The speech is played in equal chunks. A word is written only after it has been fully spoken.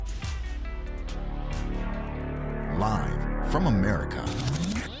Live from America.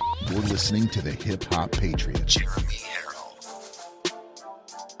 You're listening to the Hip Hop Patriot, Jeremy Harrell.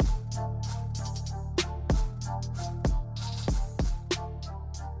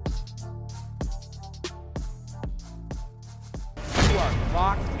 You are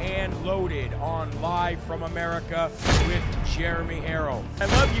locked and loaded on Live from America with Jeremy Harrell. I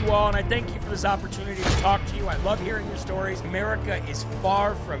love you all, and I thank you for this opportunity to talk to you. I love hearing your stories. America is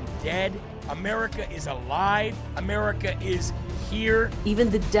far from dead. America is alive. America is here. Even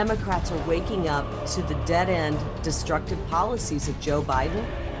the Democrats are waking up to the dead-end, destructive policies of Joe Biden.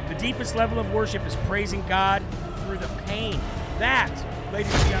 The deepest level of worship is praising God through the pain. That,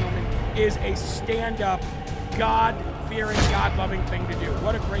 ladies and gentlemen, is a stand-up, God-fearing, God-loving thing to do.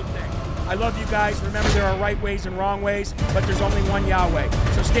 What a great thing. I love you guys. Remember, there are right ways and wrong ways, but there's only one Yahweh.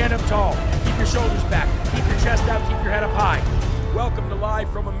 So stand up tall. Keep your shoulders back. Keep your chest out. Keep your head up high. Welcome to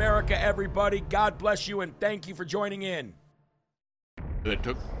Live from America, everybody. God bless you, and thank you for joining in. It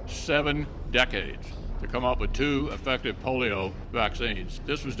took 7 decades to come up with 2 effective polio vaccines.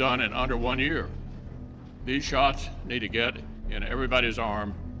 This was done in under 1 year. These shots need to get in everybody's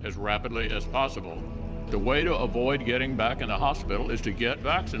arm as rapidly as possible. The way to avoid getting back in the hospital is to get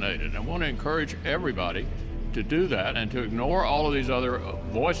vaccinated. I want to encourage everybody to do that and to ignore all of these other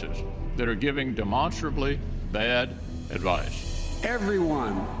voices that are giving demonstrably bad advice.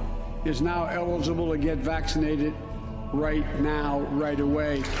 Everyone is now eligible to get vaccinated right now, right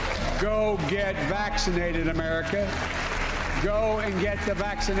away. Go get vaccinated, America. Go and get the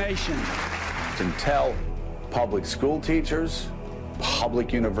vaccination. And tell public school teachers,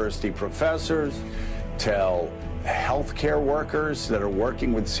 public university professors, tell healthcare workers that are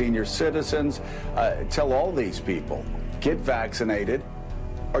working with senior citizens, tell all these people, get vaccinated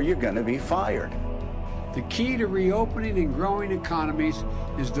or you're going to be fired. The key to reopening and growing economies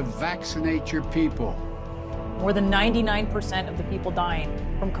is to vaccinate your people. More than 99% of the people dying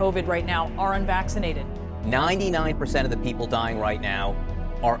from COVID right now are unvaccinated. 99% of the people dying right now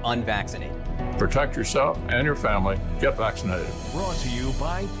are unvaccinated. Protect yourself and your family. Get vaccinated. Brought to you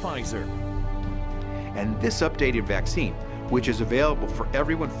by Pfizer. And this updated vaccine, which is available for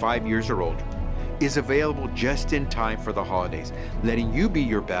everyone 5 years or older, is available just in time for the holidays, letting you be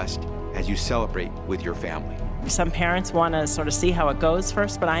your best as you celebrate with your family. Some parents want to sort of see how it goes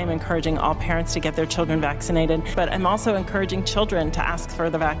first, but I am encouraging all parents to get their children vaccinated. But I'm also encouraging children to ask for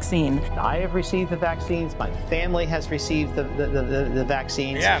the vaccine. I have received the vaccines. My family has received the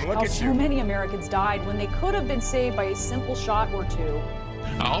vaccines. Yeah, look at you. So many Americans died when they could have been saved by a simple shot or 2.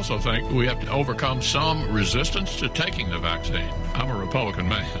 I also think we have to overcome some resistance to taking the vaccine. I'm a Republican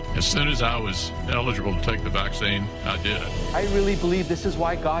man. As soon as I was eligible to take the vaccine, I did. I really believe this is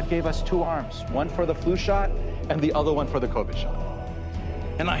why God gave us 2 arms, one for the flu shot and the other one for the COVID shot.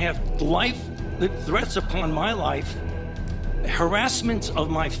 And I have threats upon my life, harassment of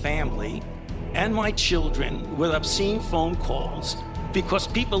my family and my children with obscene phone calls because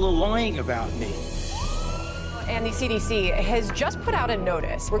people are lying about me. And the CDC has just put out a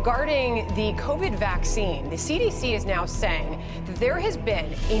notice regarding the COVID vaccine. The CDC is now saying that there has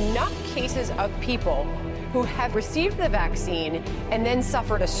been enough cases of people who have received the vaccine and then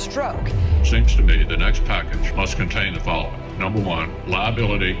suffered a stroke. Seems to me the next package must contain the following. Number 1,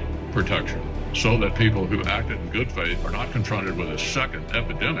 liability protection, so that people who acted in good faith are not confronted with a second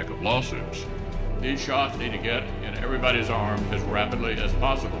epidemic of lawsuits. These shots need to get in everybody's arm as rapidly as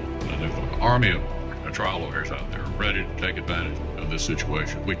possible. And there's an army of trial lawyers out there ready to take advantage of this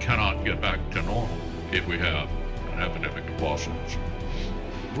situation. We cannot get back to normal if we have an epidemic of lawsuits.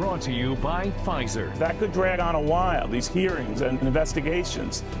 Brought to you by Pfizer. That could drag on a while, these hearings and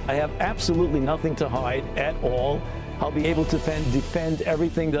investigations. I have absolutely nothing to hide at all. I'll be able to defend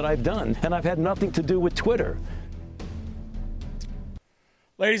everything that I've done, and I've had nothing to do with Twitter.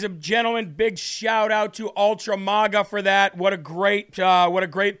 Ladies and gentlemen, big shout out to Ultra MAGA for that. What a great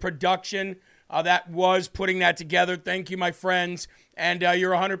production that was putting that together. Thank you, my friends. And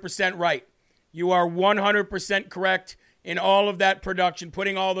you're 100% right. You are 100% correct in all of that production,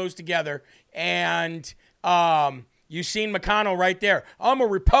 putting all those together. And you've seen McConnell right there. I'm a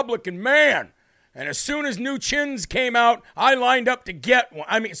Republican man. And as soon as new chins came out, I lined up to get one.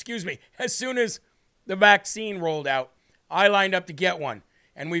 As soon as the vaccine rolled out, I lined up to get one.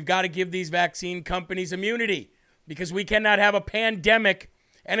 And we've got to give these vaccine companies immunity because we cannot have a pandemic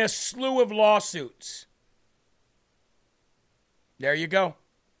and a slew of lawsuits. There you go.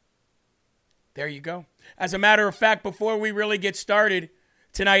 There you go. As a matter of fact, before we really get started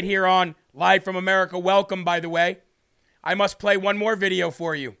tonight here on Live from America, welcome, by the way, I must play one more video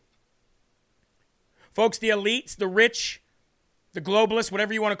for you. Folks, the elites, the rich, the globalists,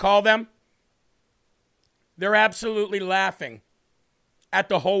 whatever you want to call them, They're absolutely laughing at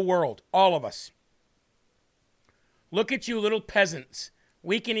the whole world, all of us. Look at you little peasants.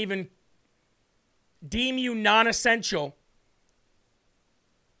 We can even deem you non-essential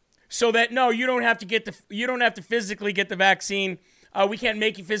so that, no, you don't have to physically get the vaccine. We can't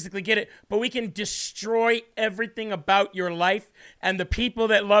make you physically get it, but we can destroy everything about your life and the people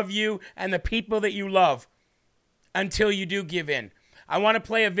that love you and the people that you love until you do give in. I want to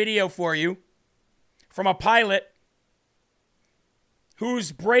play a video for you from a pilot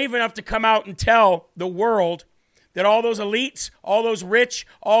who's brave enough to come out and tell the world that all those elites, all those rich,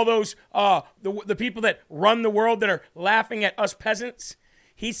 all those the people that run the world that are laughing at us peasants,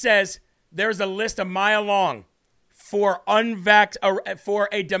 he says there's a list a mile long for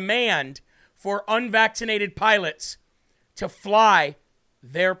a demand for unvaccinated pilots to fly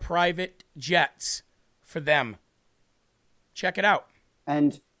their private jets for them. Check it out.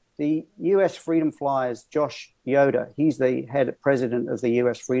 And the U.S. Freedom Flyers, Josh Yoder, he's the head president of the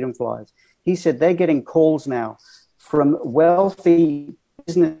U.S. Freedom Flyers. He said they're getting calls now from wealthy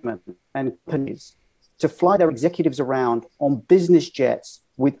businessmen and companies to fly their executives around on business jets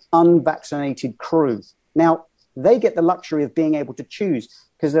with unvaccinated crew. Now, they get the luxury of being able to choose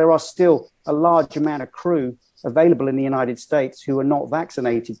because there are still a large amount of crew available in the United States who are not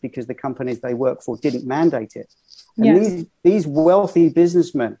vaccinated because the companies they work for didn't mandate it. And Yes. these wealthy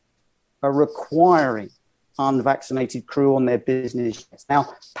businessmen are requiring unvaccinated crew on their business jets.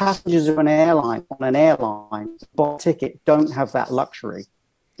 Now, passengers of an airline buy a ticket, don't have that luxury.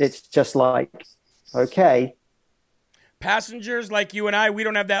 It's just like, okay. Passengers like you and I, we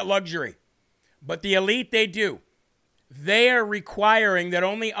don't have that luxury. But the elite, they do. They are requiring that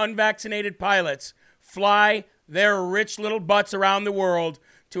only unvaccinated pilots fly their rich little butts around the world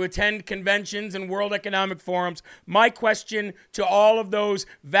to attend conventions and World Economic Forums. My question to all of those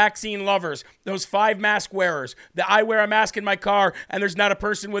vaccine lovers, those 5 mask wearers, that I wear a mask in my car and there's not a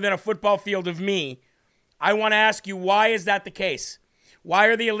person within a football field of me, I want to ask you, why is that the case? Why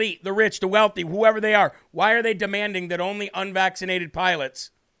are the elite, the rich, the wealthy, whoever they are, why are they demanding that only unvaccinated pilots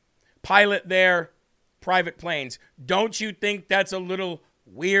pilot their private planes? Don't you think that's a little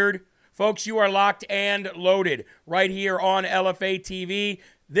weird? Folks, you are locked and loaded right here on LFA TV.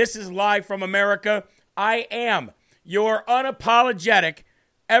 This is live from America. I am your unapologetic,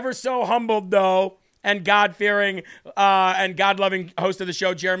 ever so humbled though, and God-fearing and God-loving host of the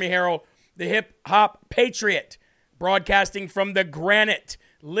show, Jeremy Harrell, the hip-hop patriot, broadcasting from the granite,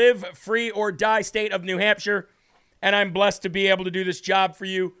 live free or die state of New Hampshire. And I'm blessed to be able to do this job for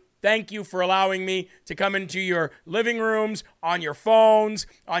you. Thank you for allowing me to come into your living rooms, on your phones,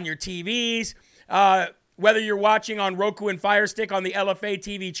 on your TVs, whether you're watching on Roku and Fire Stick on the LFA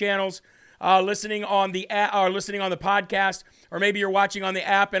TV channels, listening on the or listening on the podcast, or maybe you're watching on the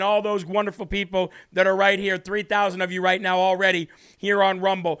app, and all those wonderful people that are right here, 3,000 of you right now already here on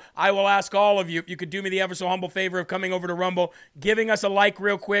Rumble. I will ask all of you if you could do me the ever so humble favor of coming over to Rumble, giving us a like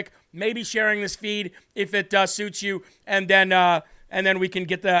real quick, maybe sharing this feed if it suits you, and then we can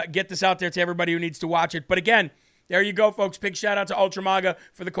get this out there to everybody who needs to watch it. But again, there you go, folks. Big shout out to Ultra MAGA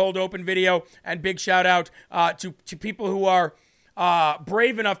for the cold open video, and big shout out to people who are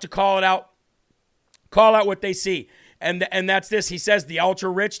brave enough to call out what they see. And that's this. He says the ultra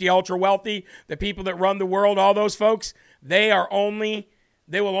rich, the ultra wealthy, the people that run the world, all those folks, they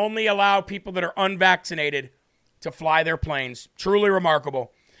will only allow people that are unvaccinated to fly their planes. Truly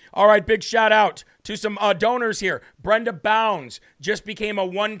remarkable. All right, big shout out to some donors here. Brenda Bounds just became a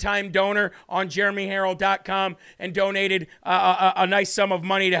one-time donor on jeremyharrell.com and donated a nice sum of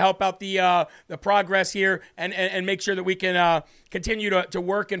money to help out the progress here and make sure that we can continue to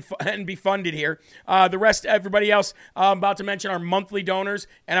work and be funded here. The rest, everybody else, I'm about to mention, are monthly donors,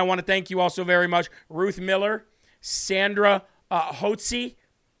 and I want to thank you also very much. Ruth Miller, Sandra Hotze,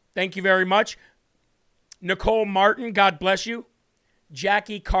 thank you very much. Nicole Martin, God bless you.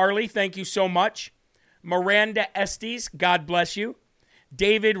 Jackie Carley, thank you so much. Miranda Estes, God bless you.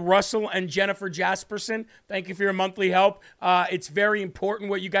 David Russell and Jennifer Jasperson, thank you for your monthly help. It's very important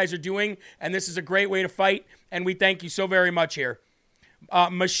what you guys are doing, and this is a great way to fight, and we thank you so very much here.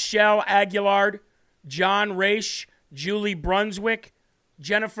 Michelle Aguilard, John Raish, Julie Brunswick,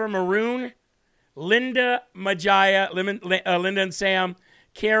 Jennifer Maroon, Linda Majaya, Linda and Sam,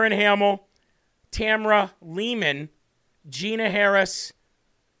 Karen Hamill, Tamra Lehman, Gina Harris,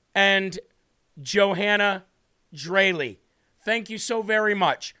 and Johanna Draley. Thank you so very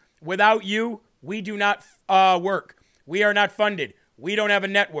much. Without you, we do not work. We are not funded. We don't have a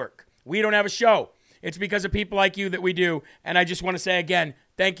network. We don't have a show. It's because of people like you that we do. And I just want to say again,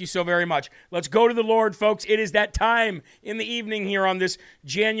 Thank you so very much. Let's go to the Lord, folks. It is that time in the evening here on this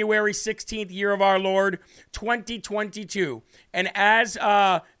January 16th year of our Lord, 2022. And as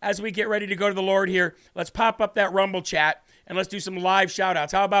we get ready to go to the Lord here, let's pop up that Rumble chat and let's do some live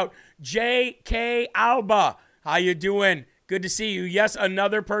shout-outs. How about J.K. Alba? How you doing? Good to see you. Yes,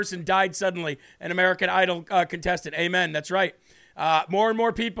 another person died suddenly, an American Idol contestant. Amen. That's right. More and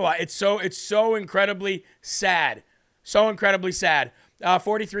more people. It's so incredibly sad. So incredibly sad.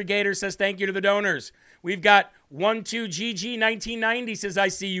 43 Gators says thank you to the donors. We've got 12GG1990 says I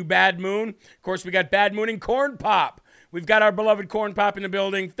see you, Bad Moon. Of course, we got Bad Moon and Corn Pop. We've got our beloved Corn Pop in the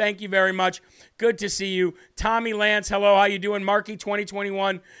building. Thank you very much. Good to see you. Tommy Lance, hello. How you doing? Marky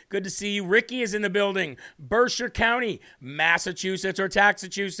 2021. Good to see you. Ricky is in the building. Berkshire County, Massachusetts or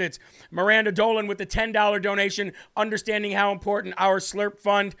Taxachusetts. Miranda Dolan with the $10 donation, understanding how important our Slurp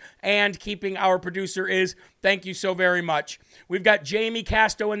Fund and keeping our producer is. Thank you so very much. We've got Jamie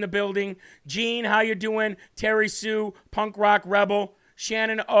Casto in the building. Gene, how you doing? Terry Sue, Punk Rock Rebel.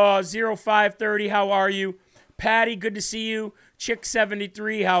 Shannon 0530, how are you? Patty, good to see you.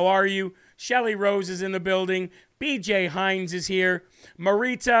 Chick73, how are you? Shelly Rose is in the building. BJ Hines is here.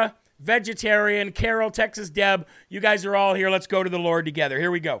 Marita, Vegetarian. Carol, Texas Deb. You guys are all here. Let's go to the Lord together.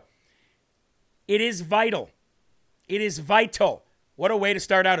 Here we go. It is vital. It is vital. What a way to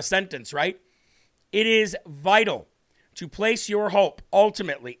start out a sentence, right? It is vital to place your hope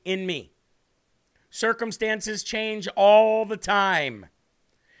ultimately in me. Circumstances change all the time,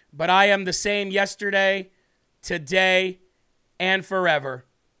 but I am the same yesterday, today, and forever.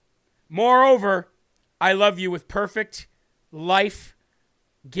 Moreover, I love you with perfect,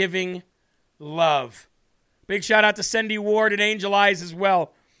 life-giving love. Big shout out to Cindy Ward and Angel Eyes as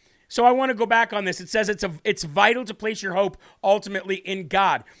well. So I want to go back on this. It says it's vital to place your hope ultimately in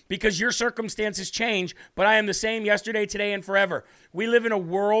God because your circumstances change, but I am the same yesterday, today, and forever. We live in a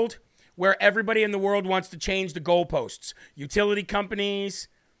world where everybody in the world wants to change the goalposts. Utility companies,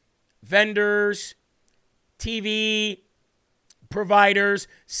 vendors, TV providers,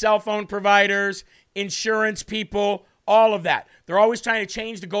 cell phone providers, insurance people, all of that. They're always trying to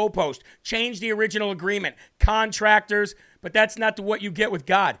change the goalpost, change the original agreement, contractors, but that's not what you get with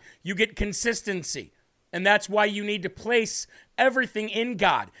God. You get consistency, and that's why you need to place everything in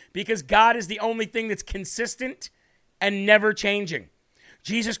God, because God is the only thing that's consistent and never changing.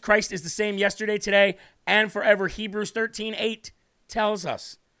 Jesus Christ is the same yesterday, today, and forever. Hebrews 13:8 tells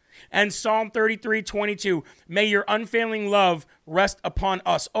us. And Psalm 33:22, may your unfailing love rest upon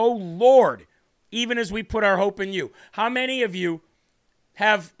us, O Lord, even as we put our hope in you. How many of you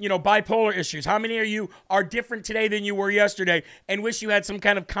have, bipolar issues? How many of you are different today than you were yesterday and wish you had some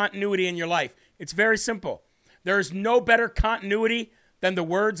kind of continuity in your life? It's very simple. There is no better continuity than the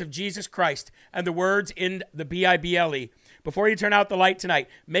words of Jesus Christ and the words in the Bible. Before you turn out the light tonight,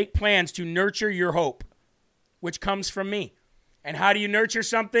 make plans to nurture your hope, which comes from me. And how do you nurture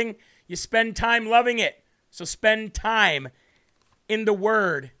something? You spend time loving it. So spend time in the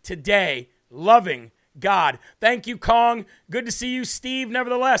Word today, loving God. Thank you, Kong. Good to see you, Steve.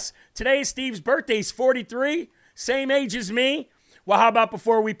 Nevertheless, today is Steve's birthday. He's 43, same age as me. Well, how about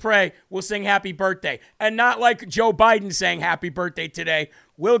before we pray, we'll sing happy birthday. And not like Joe Biden saying happy birthday today.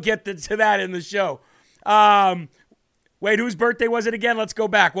 We'll get to that in the show. Wait, whose birthday was it again? Let's go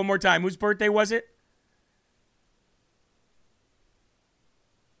back one more time. Whose birthday was it?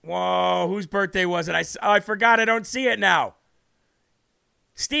 Whoa, whose birthday was it? I forgot. I don't see it now.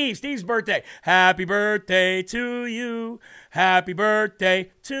 Steve's birthday. Happy birthday to you. Happy birthday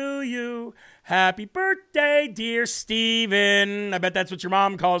to you. Happy birthday, dear Steven. I bet that's what your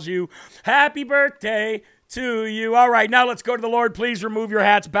mom calls you. Happy birthday to you. All right, now let's go to the Lord. Please remove your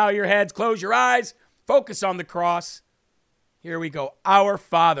hats, bow your heads, close your eyes, focus on the cross. Here we go. Our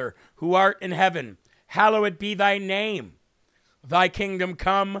Father, who art in heaven, hallowed be thy name. Thy kingdom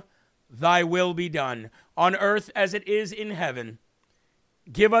come, thy will be done, on earth as it is in heaven.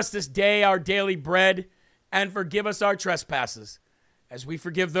 Give us this day our daily bread, and forgive us our trespasses, as we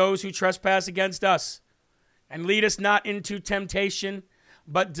forgive those who trespass against us. And lead us not into temptation,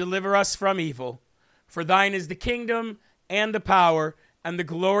 but deliver us from evil. For thine is the kingdom, and the power, and the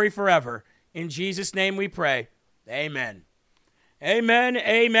glory forever. In Jesus' name we pray. Amen. Amen,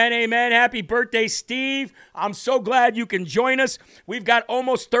 amen, amen. Happy birthday, Steve. I'm so glad you can join us. We've got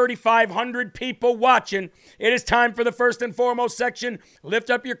almost 3,500 people watching. It is time for the first and foremost section.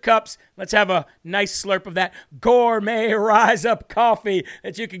 Lift up your cups. Let's have a nice slurp of that gourmet Rise Up coffee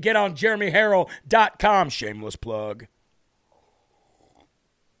that you can get on jeremyharrell.com. Shameless plug.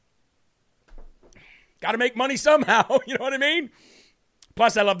 Got to make money somehow. You know what I mean?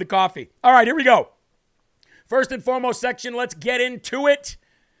 Plus, I love the coffee. All right, here we go. First and foremost section, let's get into it.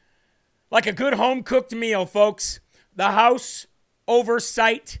 Like a good home-cooked meal, folks. The House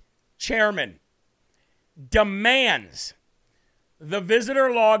Oversight Chairman demands the visitor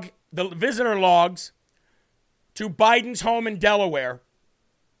logs to Biden's home in Delaware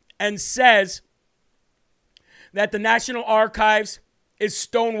and says that the National Archives is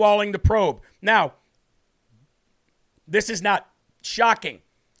stonewalling the probe. Now, this is not shocking.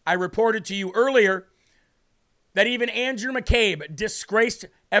 I reported to you earlier that even Andrew McCabe, disgraced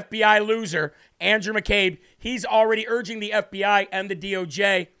FBI loser, Andrew McCabe, he's already urging the FBI and the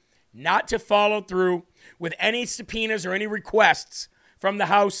DOJ not to follow through with any subpoenas or any requests from the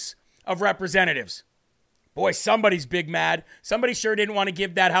House of Representatives. Boy, somebody's big mad. Somebody sure didn't want to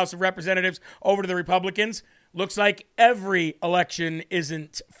give that House of Representatives over to the Republicans. Looks like every election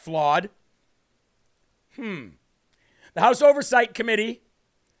isn't flawed. The House Oversight Committee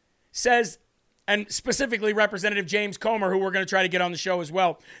says, and specifically Representative James Comer, who we're going to try to get on the show as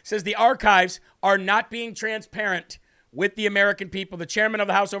well, says the archives are not being transparent with the American people. The chairman of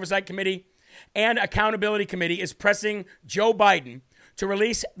the House Oversight Committee and Accountability Committee is pressing Joe Biden to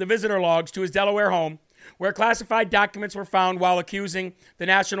release the visitor logs to his Delaware home, where classified documents were found, while accusing the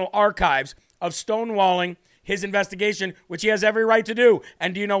National Archives of stonewalling his investigation, which he has every right to do.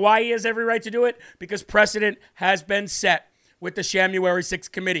 And do you know why he has every right to do it? Because precedent has been set with the January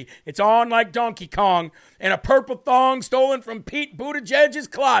 6th committee. It's on like Donkey Kong in a purple thong stolen from Pete Buttigieg's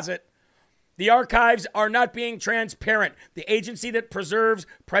closet. The archives are not being transparent. The agency that preserves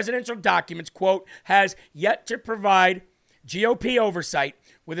presidential documents, quote, has yet to provide GOP oversight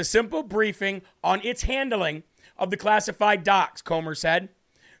with a simple briefing on its handling of the classified docs, Comer said.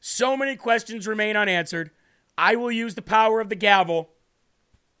 So many questions remain unanswered. I will use the power of the gavel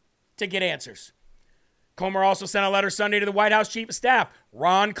to get answers. Comer also sent a letter Sunday to the White House Chief of Staff,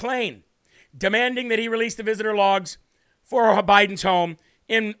 Ron Klain, demanding that he release the visitor logs for Biden's home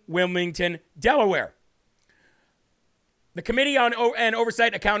in Wilmington, Delaware. The Committee on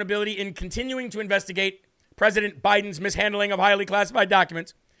Oversight Accountability, in continuing to investigate President Biden's mishandling of highly classified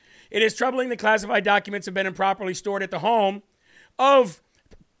documents, it is troubling that classified documents have been improperly stored at the home of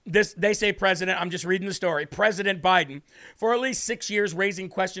this, they say President, I'm just reading the story, President Biden, for at least 6 years, raising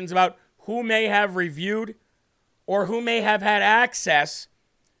questions about who may have reviewed or who may have had access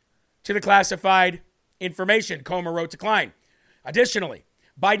to the classified information, Comer wrote to Klein. Additionally,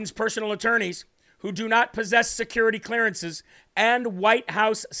 Biden's personal attorneys, who do not possess security clearances, and White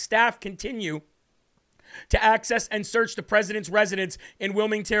House staff continue to access and search the president's residence in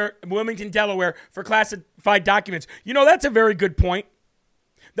Wilmington, Delaware for classified documents. You know, that's a very good point.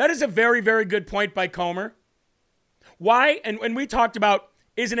 That is a very, very good point by Comer. Why? And when we talked about,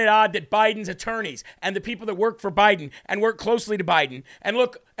 isn't it odd that Biden's attorneys and the people that work for Biden and work closely to Biden and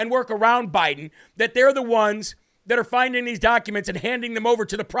work around Biden, that they're the ones that are finding these documents and handing them over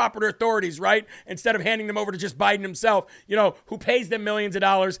to the proper authorities, right? Instead of handing them over to just Biden himself, you know, who pays them millions of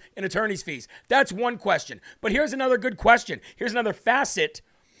dollars in attorney's fees. That's one question. But here's another good question. Here's another facet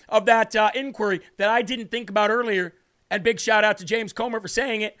of that inquiry that I didn't think about earlier. And big shout out to James Comer for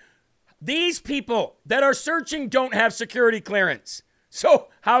saying it. These people that are searching don't have security clearance. So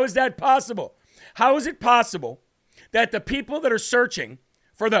how is that possible? How is it possible that the people that are searching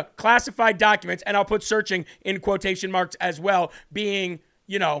for the classified documents, and I'll put searching in quotation marks as well, being,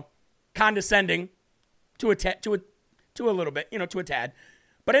 you know, condescending to a little bit, you know, to a tad.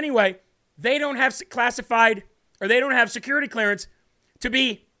 But anyway, they don't have classified, or they don't have security clearance to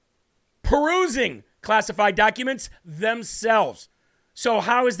be perusing classified documents themselves. So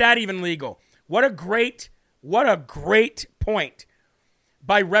how is that even legal? What a great point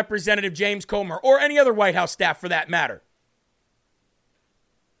by Representative James Comer, or any other White House staff for that matter.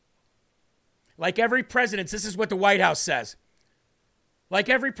 Like every president, this is what the White House says. Like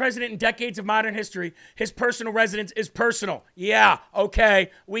every president in decades of modern history, his personal residence is personal. Yeah,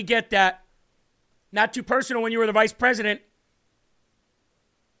 okay, we get that. Not too personal when you were the vice president.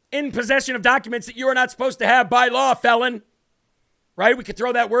 In possession of documents that you are not supposed to have by law, felon. Right? We could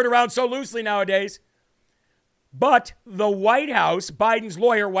throw that word around so loosely nowadays. But the White House, Biden's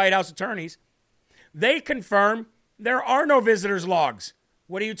lawyer, White House attorneys, they confirm there are no visitors logs.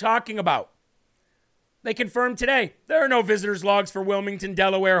 What are you talking about? They confirmed today there are no visitors logs for Wilmington,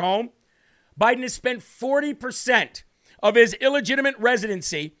 Delaware home. Biden has spent 40% of his illegitimate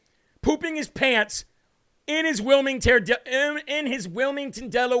residency pooping his pants in his Wilmington,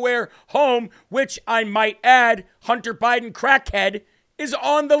 Delaware home, which I might add, Hunter Biden crackhead, is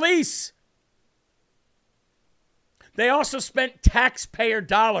on the lease. They also spent taxpayer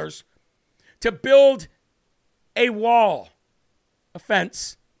dollars to build a wall, a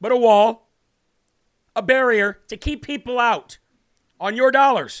fence, but a wall, a barrier to keep people out on your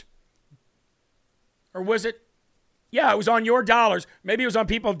dollars. Or was it? Yeah, it was on your dollars. Maybe it was on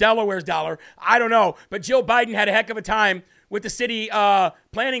people of Delaware's dollar. I don't know. But Joe Biden had a heck of a time with the city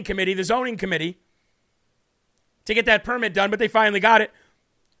planning committee, the zoning committee, to get that permit done, but they finally got it.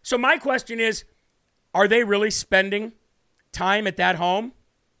 So my question is, are they really spending time at that home?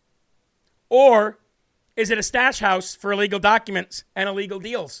 Or is it a stash house for illegal documents and illegal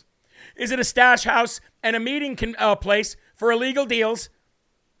deals? Is it a stash house and a meeting place for illegal deals,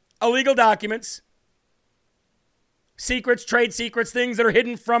 illegal documents, secrets, trade secrets, things that are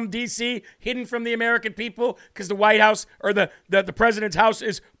hidden from D.C., hidden from the American people because the White House or the president's house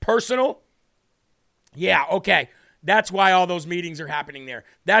is personal? Yeah, okay. That's why all those meetings are happening there.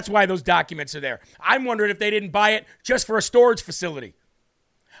 That's why those documents are there. I'm wondering if they didn't buy it just for a storage facility.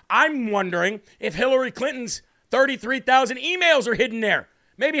 I'm wondering if Hillary Clinton's 33,000 emails are hidden there.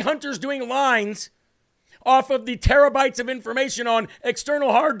 Maybe Hunter's doing lines off of the terabytes of information on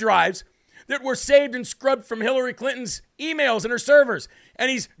external hard drives that were saved and scrubbed from Hillary Clinton's emails and her servers.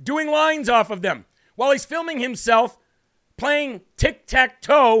 And he's doing lines off of them while he's filming himself playing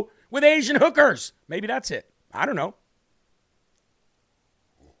tic-tac-toe with Asian hookers. Maybe that's it. I don't know.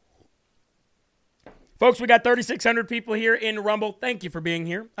 Folks, we got 3,600 people here in Rumble. Thank you for being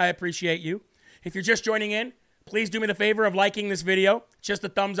here. I appreciate you. If you're just joining in, please do me the favor of liking this video. Just a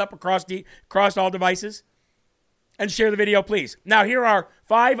thumbs up across all devices. And share the video, please. Now, here are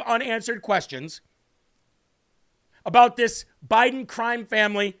 5 unanswered questions about this Biden crime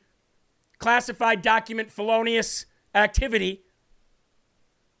family classified document felonious activity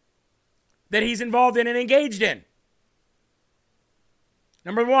that he's involved in and engaged in.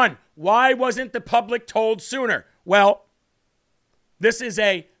 Number 1, why wasn't the public told sooner? Well, this is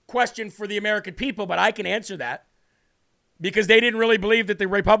a question for the American people, but I can answer that because they didn't really believe that the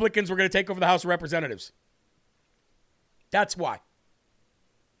Republicans were going to take over the House of Representatives. That's why.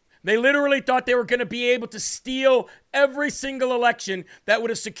 They literally thought they were going to be able to steal every single election that would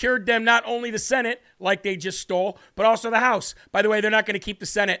have secured them not only the Senate, like they just stole, but also the House. By the way, they're not going to keep the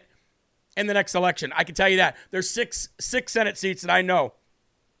Senate in the next election. I can tell you that. There's six Senate seats that I know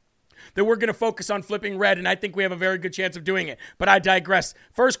that we're going to focus on flipping red, and I think we have a very good chance of doing it. But I digress.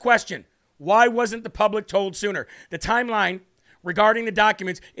 First question, why wasn't the public told sooner? The timeline regarding the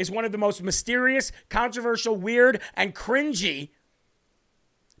documents is one of the most mysterious, controversial, weird, and cringy,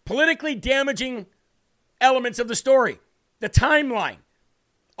 politically damaging elements of the story. The timeline,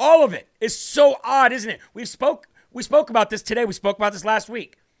 all of it is so odd, isn't it? We spoke about this today. We spoke about this last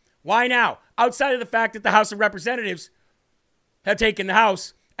week. Why now? Outside of the fact that the House of Representatives have taken the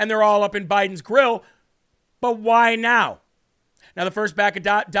House and they're all up in Biden's grill, but why now? Now, the first batch of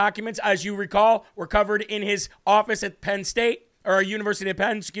documents, as you recall, were covered in his office at Penn State, or University of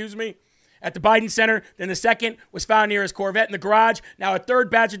Penn, at the Biden Center. Then the second was found near his Corvette in the garage. Now a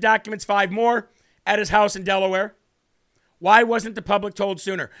third batch of documents, 5 more, at his house in Delaware. Why wasn't the public told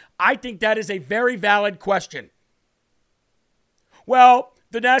sooner? I think that is a very valid question. Well,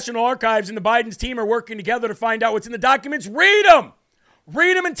 the National Archives and the Biden's team are working together to find out what's in the documents. Read them!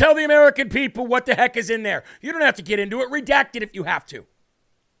 Read them and tell the American people what the heck is in there. You don't have to get into it. Redact it if you have to.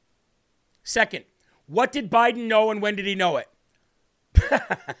 Second, what did Biden know and when did he know it?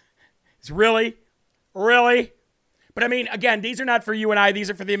 Really? But I mean, again, these are not for you and I. These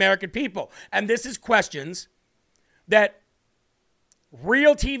are for the American people. And this is questions that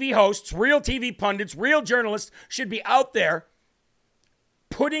real TV hosts, real TV pundits, real journalists should be out there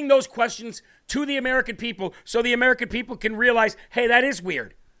putting those questions to the American people so the American people can realize, hey, that is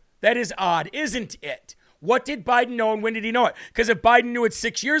weird. That is odd, isn't it? What did Biden know and when did he know it? Because if Biden knew it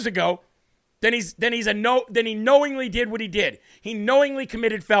 6 years ago, then he knowingly did what he did. He knowingly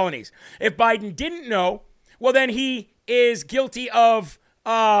committed felonies. If Biden didn't know, well, then he is guilty of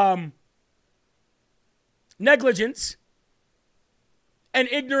negligence, and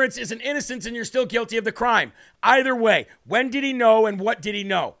ignorance is an innocence, and you're still guilty of the crime. Either way, when did he know and what did he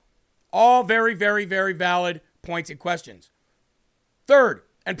know? All very, very, very valid points and questions. Third,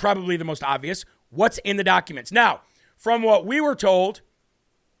 and probably the most obvious, what's in the documents? Now, from what we were told,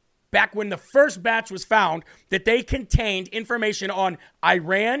 back when the first batch was found, that they contained information on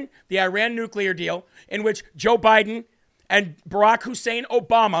Iran, the Iran nuclear deal, in which Joe Biden and Barack Hussein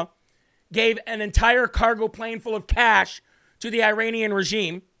Obama gave an entire cargo plane full of cash to the Iranian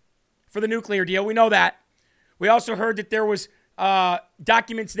regime for the nuclear deal. We know that. We also heard that there was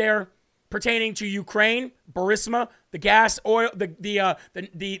documents there pertaining to Ukraine, Burisma, the gas oil,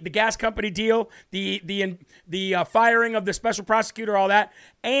 the gas company deal, the firing of the special prosecutor, all that,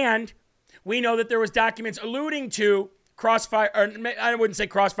 and we know that there was documents alluding to Crossfire, or I wouldn't say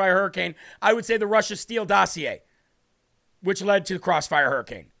Crossfire Hurricane, I would say the Russia Steele dossier, which led to the Crossfire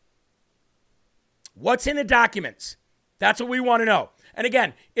Hurricane. What's in the documents? That's what we want to know. And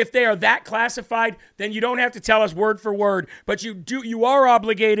again, if they are that classified, then you don't have to tell us word for word, but you are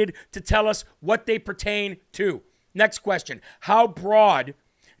obligated to tell us what they pertain to. Next question. How broad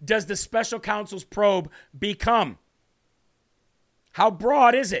does the special counsel's probe become? How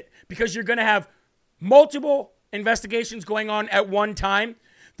broad is it? Because you're going to have multiple investigations going on at one time.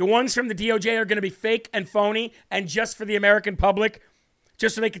 The ones from the DOJ are going to be fake and phony and just for the American public,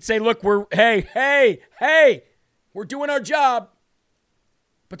 just so they could say, look, we're doing our job.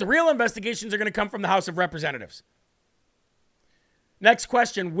 But the real investigations are going to come from the House of Representatives. Next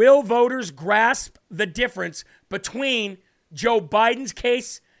question. Will voters grasp the difference between Joe Biden's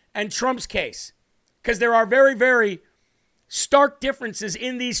case and Trump's case? Because there are very, very stark differences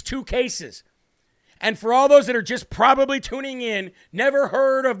in these two cases. And for all those that are just probably tuning in, never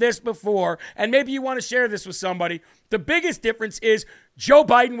heard of this before, and maybe you want to share this with somebody, the biggest difference is Joe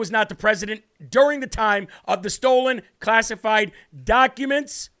Biden was not the president during the time of the stolen classified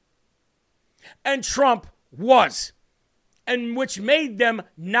documents, and Trump was, and which made them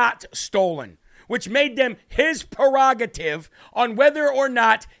not stolen, which made them his prerogative on whether or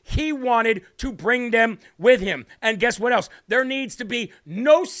not he wanted to bring them with him. And guess what else? There needs to be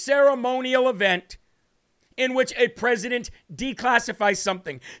no ceremonial event in which a president declassifies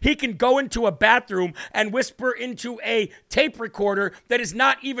something. He can go into a bathroom and whisper into a tape recorder that is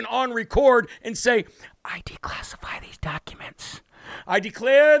not even on record and say, I declassify these documents. I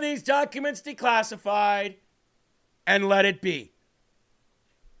declare these documents declassified, and let it be.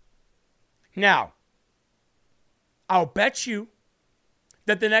 Now, I'll bet you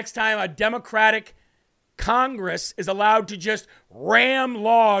that the next time a Democratic Congress is allowed to just ram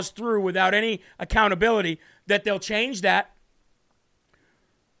laws through without any accountability, that they'll change that.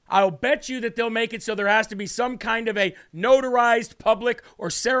 I'll bet you that they'll make it so there has to be some kind of a notarized public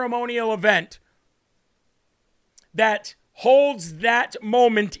or ceremonial event that holds that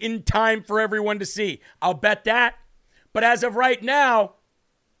moment in time for everyone to see. I'll bet that. But as of right now,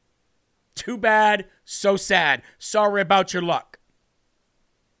 too bad, so sad. Sorry about your luck.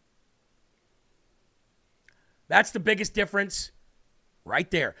 That's the biggest difference right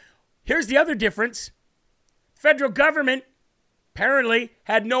there. Here's the other difference. Federal government apparently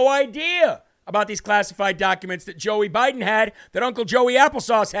had no idea about these classified documents that Joey Biden had, that Uncle Joey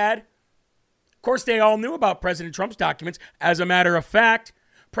Applesauce had. Of course, they all knew about President Trump's documents. As a matter of fact,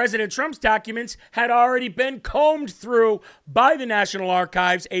 President Trump's documents had already been combed through by the National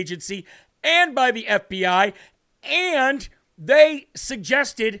Archives Agency and by the FBI, and they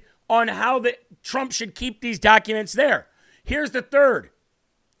suggested on how Trump should keep these documents there. Here's the third.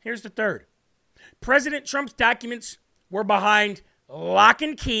 President Trump's documents were behind lock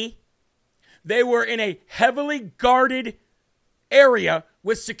and key. They were in a heavily guarded area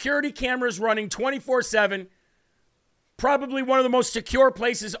with security cameras running 24/7. Probably one of the most secure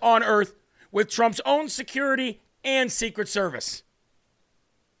places on earth, with Trump's own security and Secret Service.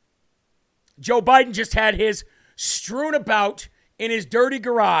 Joe Biden just had his strewn about in his dirty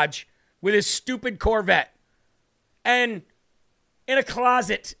garage with his stupid Corvette and in a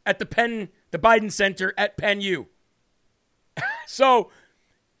closet at the Biden Center at Penn U. So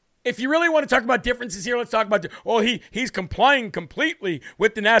if you really want to talk about differences here, let's talk about, he's complying completely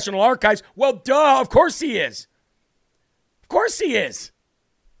with the National Archives. Well, duh, of course he is. Of course he is.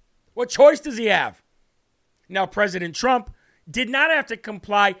 What choice does he have? Now, President Trump did not have to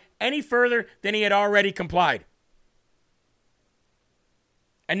comply any further than he had already complied.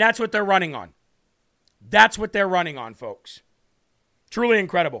 And that's what they're running on. That's what they're running on, folks. Truly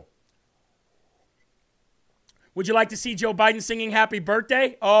incredible. Would you like to see Joe Biden singing happy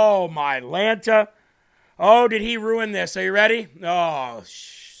birthday? Oh, my Lanta. Oh, did he ruin this? Are you ready? Oh,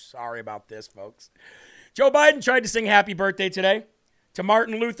 sorry about this, folks. Joe Biden tried to sing happy birthday today to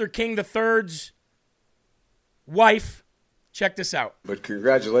Martin Luther King III's wife. Check this out. But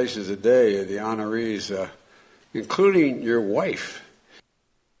congratulations today, the honorees, including your wife.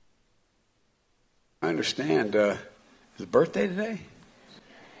 I understand. His birthday today?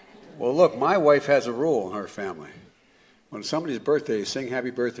 Well, look, my wife has a rule in her family. When somebody's birthday, you sing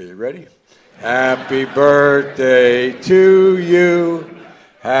happy birthday. You ready? Happy birthday to you.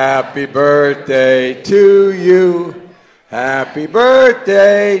 Happy birthday to you. Happy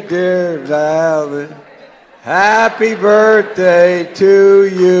birthday, dear Alan. Happy birthday to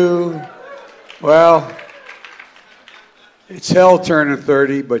you. Well, it's hell turning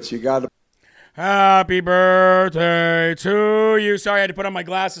 30, but you got to. Happy birthday to you. Sorry, I had to put on my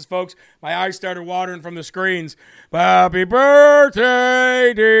glasses, folks. My eyes started watering from the screens. Happy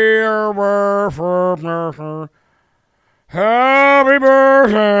birthday, dear. Happy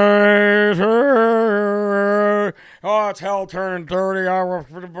birthday to you. Oh, it's hell turning 30 hours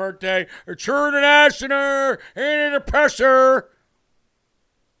for the birthday. It's sure an astronaut, ain't it a pressure?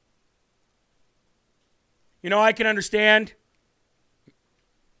 You know, I can understand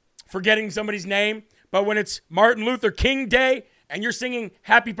forgetting somebody's name, but when it's Martin Luther King Day and you're singing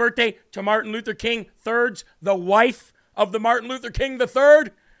happy birthday to Martin Luther King III's, the wife of the Martin Luther King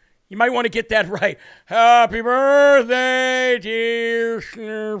III, you might want to get that right. Happy birthday, dear.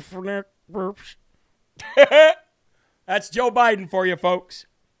 That's Joe Biden for you, folks.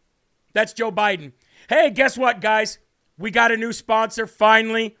 That's Joe Biden. Hey, guess what, guys? We got a new sponsor,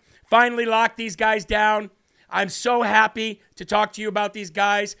 finally. Finally locked these guys down. I'm so happy to talk to you about these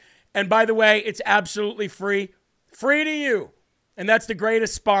guys. And by the way, it's absolutely free. Free to you. And that's the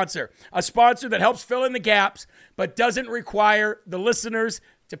greatest sponsor. A sponsor that helps fill in the gaps, but doesn't require the listeners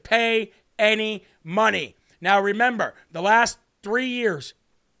to pay any money. Now remember, the last 3 years,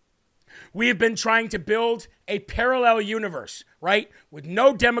 we have been trying to build a parallel universe, right? With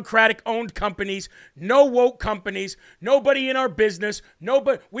no Democratic-owned companies, no woke companies, nobody in our business,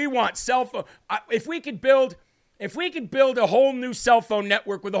 nobody. We want if we could build a whole new cell phone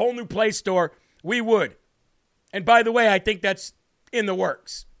network with a whole new Play Store, we would. And by the way, I think that's in the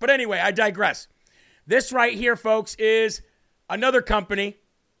works. But anyway, I digress. This right here, folks, is another company,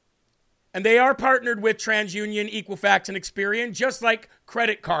 and they are partnered with TransUnion, Equifax, and Experian, just like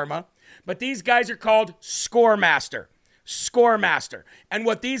Credit Karma. But these guys are called ScoreMaster. ScoreMaster. And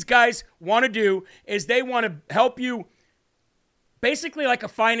what these guys want to do is they want to help you basically like a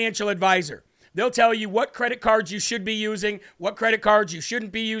financial advisor. They'll tell you what credit cards you should be using, what credit cards you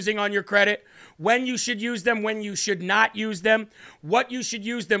shouldn't be using on your credit, when you should use them, when you should not use them, what you should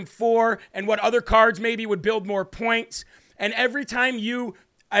use them for, and what other cards maybe would build more points. And every time you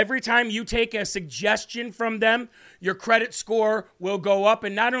take a suggestion from them, your credit score will go up.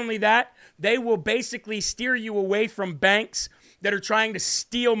 And not only that, they will basically steer you away from banks that are trying to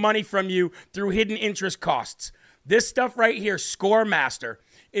steal money from you through hidden interest costs. This stuff right here, ScoreMaster,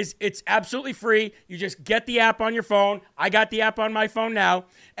 it's absolutely free. You just get the app on your phone. I got the app on my phone now,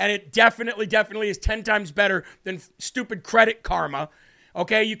 and it definitely is 10 times better than stupid Credit Karma.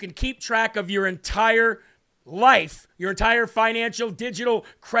 Okay, you can keep track of your entire life, your entire financial digital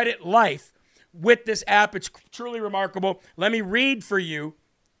credit life with this app. It's truly remarkable. Let me read for you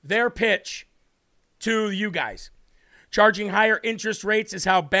their pitch to you guys. Charging higher interest rates is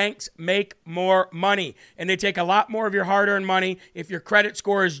how banks make more money, and they take a lot more of your hard-earned money if your credit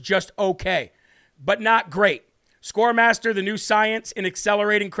score is just okay, but not great. ScoreMaster, the new science in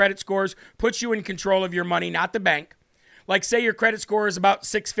accelerating credit scores, puts you in control of your money, not the bank. Like say your credit score is about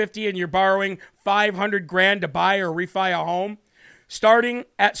 650 and you're borrowing $500,000 to buy or refi a home. Starting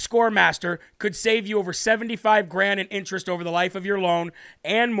at ScoreMaster could save you over $75,000 in interest over the life of your loan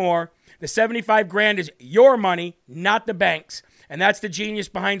and more. The $75,000 is your money, not the bank's. And that's the genius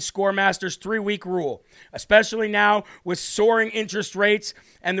behind ScoreMaster's 3-week rule. Especially now with soaring interest rates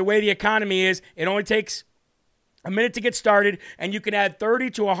and the way the economy is, it only takes a minute to get started, and you can add 30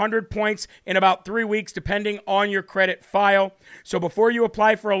 to 100 points in about 3 weeks, depending on your credit file. So before you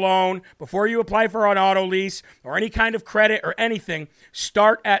apply for a loan, before you apply for an auto lease, or any kind of credit or anything,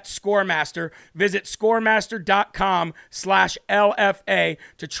 start at ScoreMaster. Visit scoremaster.com/LFA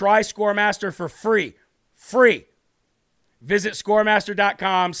to try ScoreMaster for free. Free. Visit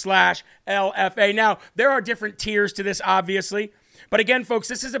scoremaster.com/LFA. Now, there are different tiers to this, obviously. But again, folks,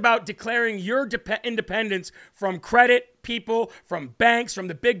 this is about declaring your independence from credit people, from banks, from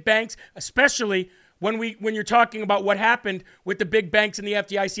the big banks, especially when you're talking about what happened with the big banks and the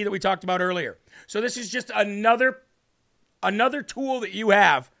FDIC that we talked about earlier. So this is just another tool that you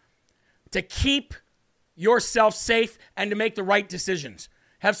have to keep yourself safe and to make the right decisions.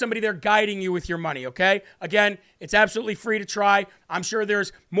 Have somebody there guiding you with your money, okay? Again, it's absolutely free to try. I'm sure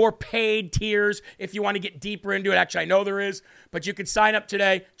there's more paid tiers if you want to get deeper into it. Actually, I know there is, but you can sign up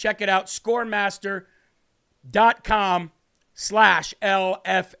today. Check it out,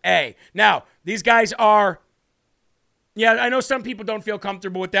 scoremaster.com/LFA. Now, these guys are, I know some people don't feel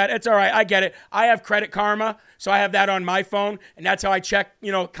comfortable with that. It's all right. I get it. I have Credit Karma, so I have that on my phone, and that's how I check,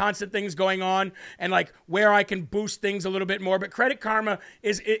 constant things going on and like where I can boost things a little bit more. But Credit Karma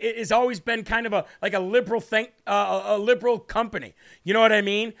is always been kind of a liberal a liberal company. You know what I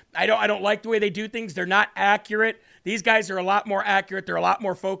mean? I don't like the way they do things. They're not accurate. These guys are a lot more accurate. They're a lot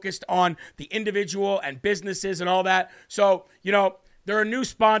more focused on the individual and businesses and all that. So, they're a new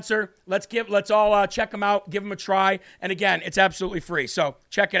sponsor. Let's all check them out, give them a try. And again, it's absolutely free. So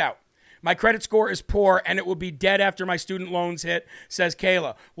check it out. My credit score is poor and it will be dead after my student loans hit, says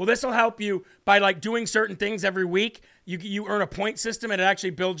Kayla. Well, this will help you by like doing certain things every week. You earn a point system and it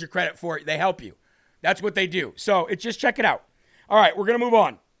actually builds your credit for it. They help you. That's what they do. So just check it out. All right, we're going to move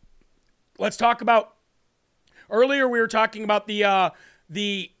on. Let's talk about, earlier we were talking about the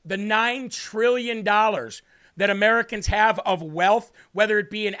 $9 trillion that Americans have of wealth, whether it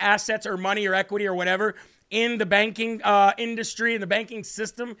be in assets or money or equity or whatever, in the banking industry, in the banking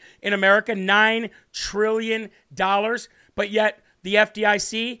system in America, $9 trillion. But yet the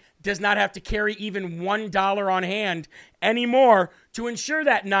FDIC does not have to carry even $1 on hand anymore to ensure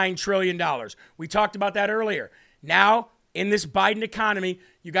that $9 trillion. We talked about that earlier. Now, in this Biden economy,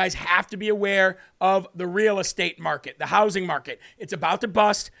 you guys have to be aware of the real estate market, the housing market. It's about to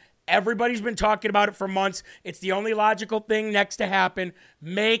bust. Everybody's been talking about it for months. It's the only logical thing next to happen.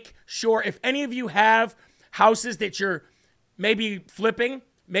 Make sure, if any of you have houses that you're maybe flipping,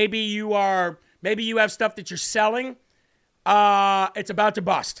 maybe you have stuff that you're selling, it's about to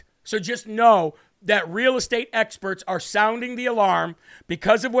bust. So just know that real estate experts are sounding the alarm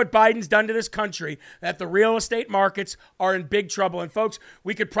because of what Biden's done to this country, that the real estate markets are in big trouble. And folks,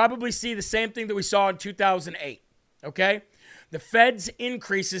 we could probably see the same thing that we saw in 2008, okay? The Fed's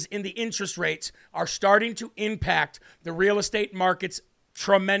increases in the interest rates are starting to impact the real estate markets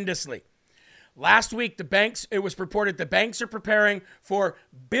tremendously. Last week, it was reported the banks are preparing for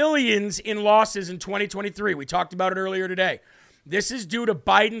billions in losses in 2023. We talked about it earlier today. This is due to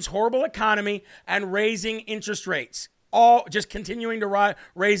Biden's horrible economy and raising interest rates, all just continuing to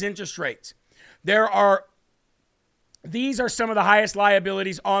raise interest rates. These are some of the highest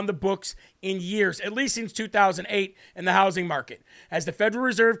liabilities on the books in years, at least since 2008 in the housing market. As the Federal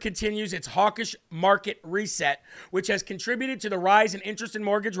Reserve continues its hawkish market reset, which has contributed to the rise in interest and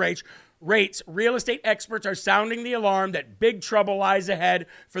mortgage rates, real estate experts are sounding the alarm that big trouble lies ahead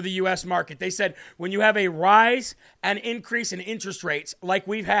for the U.S. market. They said when you have a rise and increase in interest rates like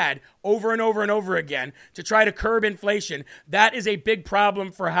we've had over and over and over again to try to curb inflation, that is a big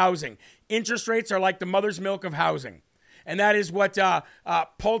problem for housing. Interest rates are like the mother's milk of housing. And that is what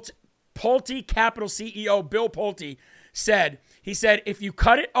Pulte Capital CEO Bill Pulte said. He said, if you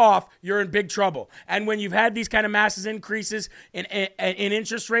cut it off, you're in big trouble. And when you've had these kind of massive increases in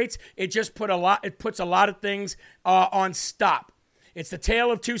interest rates, it puts a lot of things on stop. It's the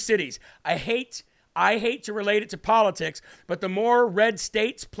tale of two cities. I hate to relate it to politics, but the more red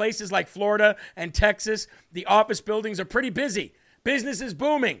states, places like Florida and Texas, the office buildings are pretty busy. Business is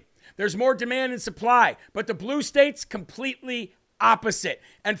booming. There's more demand and supply, but the blue states completely opposite.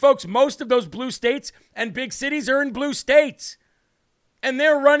 And folks, most of those blue states and big cities are in blue states. And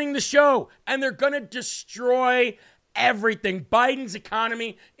they're running the show, and they're going to destroy everything. Biden's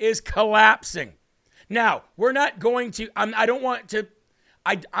economy is collapsing. Now, we're not going to, I'm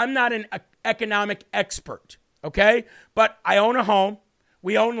not an economic expert, okay? But I own a home.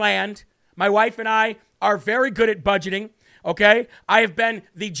 We own land. My wife and I are very good at budgeting. Okay, I have been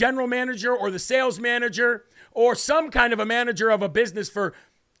the general manager or the sales manager or some kind of a manager of a business for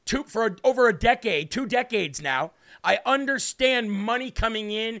over a decade, 2 decades now. I understand money coming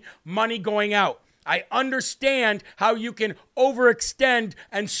in, money going out. I understand how you can overextend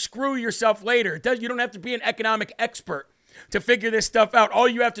and screw yourself later. You don't have to be an economic expert to figure this stuff out. All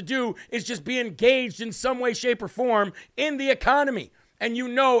you have to do is just be engaged in some way, shape, or form in the economy. And you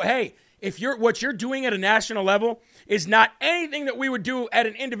know, hey, if what you're doing at a national level is not anything that we would do at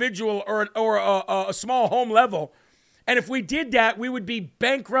an individual or a small home level, and if we did that, we would be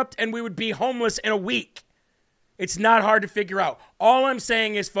bankrupt and we would be homeless in a week. It's not hard to figure out. All I'm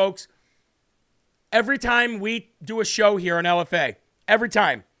saying is, folks, every time we do a show here on LFA, every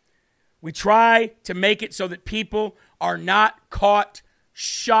time, we try to make it so that people are not caught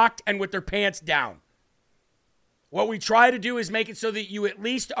shocked and with their pants down. What we try to do is make it so that you at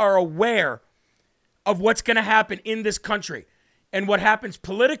least are aware of what's going to happen in this country. And what happens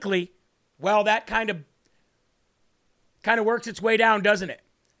politically, well, that kind of works its way down, doesn't it?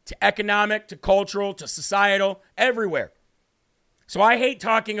 To economic, to cultural, to societal, everywhere. So I hate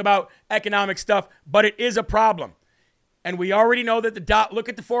talking about economic stuff, but it is a problem. And we already know that look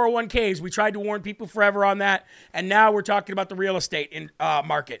at the 401ks. We tried to warn people forever on that. And now we're talking about the real estate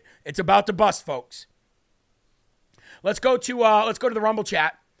market. It's about to bust, folks. Let's go to the Rumble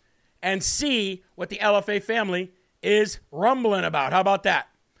chat and see what the LFA family is rumbling about. How about that?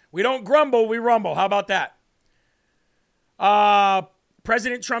 We don't grumble, we rumble. How about that?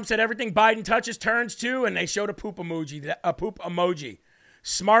 President Trump said everything Biden touches turns to, and they showed a poop emoji.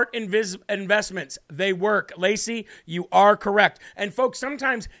 Smart investments, they work. Lacey, you are correct. And folks,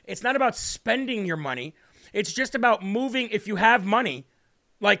 sometimes it's not about spending your money. It's just about moving. If you have money,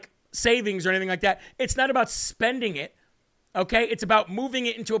 like savings or anything like that. It's not about spending it, okay? It's about moving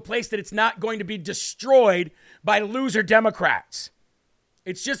it into a place that it's not going to be destroyed by loser Democrats.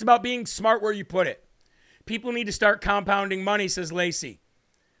 It's just about being smart where you put it. People need to start compounding money, says Lacey.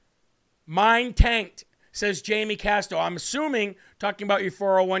 Mine tanked, says Jamie Casto. I'm assuming talking about your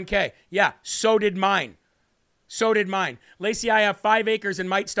 401k. Yeah, so did mine. So did mine. Lacey, I have 5 acres and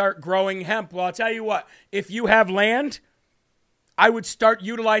might start growing hemp. Well, I'll tell you what. If you have land, I would start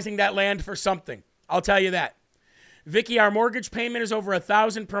utilizing that land for something. I'll tell you that. Vicky, our mortgage payment is over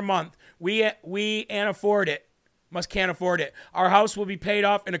 $1,000 per month. We can't afford it. Can't afford it. Our house will be paid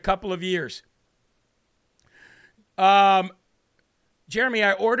off in a couple of years. Jeremy,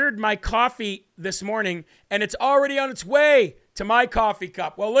 I ordered my coffee this morning, and it's already on its way to my coffee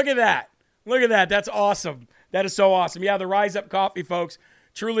cup. Well, look at that. Look at that. That's awesome. That is so awesome. Yeah, the Rise Up coffee, folks.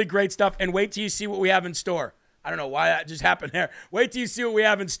 Truly great stuff. And wait till you see what we have in store. I don't know why that just happened there. Wait till you see what we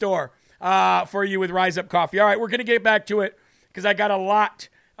have in store for you with Rise Up coffee. All right, we're going to get back to it because I got a lot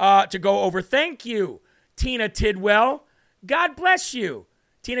to go over. Thank you, Tina Tidwell. God bless you.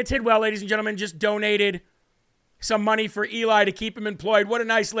 Tina Tidwell, ladies and gentlemen, just donated some money for Eli to keep him employed. What a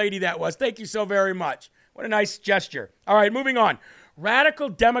nice lady that was. Thank you so very much. What a nice gesture. All right, moving on. Radical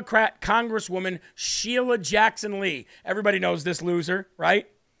Democrat Congresswoman Sheila Jackson Lee. Everybody knows this loser, right?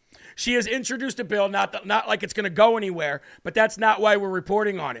 She has introduced a bill, not like it's going to go anywhere, but that's not why we're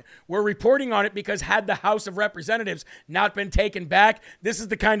reporting on it. We're reporting on it because had the House of Representatives not been taken back, this is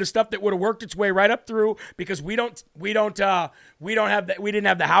the kind of stuff that would have worked its way right up through because we didn't have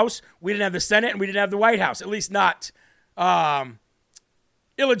the House, we didn't have the Senate, and we didn't have the White House. At least not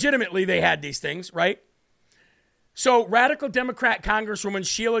illegitimately they had these things, right? So radical Democrat Congresswoman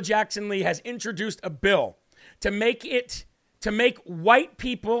Sheila Jackson Lee has introduced a bill to make white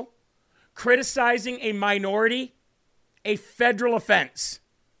people criticizing a minority a federal offense.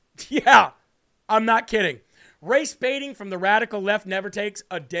 Yeah, I'm not kidding. Race baiting from the radical left never takes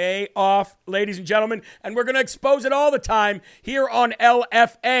a day off, ladies and gentlemen, and we're going to expose it all the time here on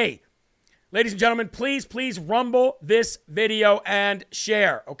LFA. Ladies and gentlemen, please rumble this video and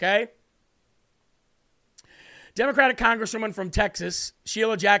share, okay? Democratic Congresswoman from Texas,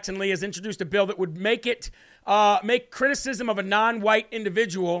 Sheila Jackson Lee, has introduced a bill that would make criticism of a non-white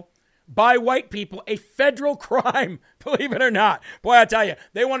individual by white people a federal crime, believe it or not. Boy, I tell you,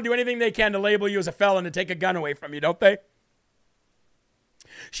 they want to do anything they can to label you as a felon and take a gun away from you, don't they?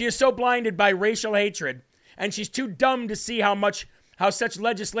 She is so blinded by racial hatred, and she's too dumb to see how such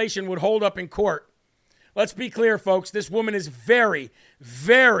legislation would hold up in court. Let's be clear, folks. This woman is very,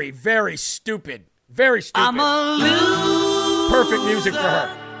 very, very stupid. Very stupid. I'm a loser. Perfect music for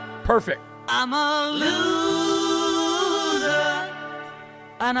her. Perfect. I'm a loser,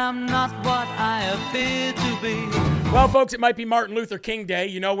 and I'm not what I appear to be. Well, folks, it might be Martin Luther King Day.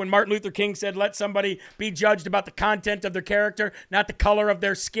 You know, when Martin Luther King said, let somebody be judged about the content of their character, not the color of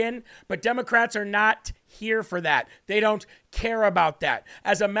their skin. But Democrats are not here for that. They don't care about that.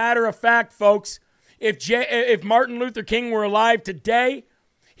 As a matter of fact, folks, if Martin Luther King were alive today,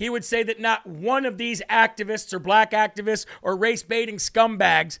 he would say that not one of these activists or black activists or race-baiting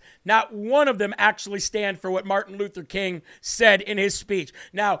scumbags, not one of them actually stand for what Martin Luther King said in his speech.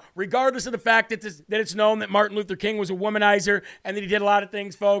 Now, regardless of the fact that it's known that Martin Luther King was a womanizer and that he did a lot of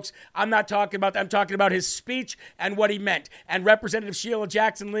things, folks, I'm not talking about that. I'm talking about his speech and what he meant. And Representative Sheila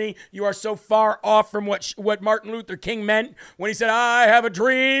Jackson Lee, you are so far off from what Martin Luther King meant when he said, I have a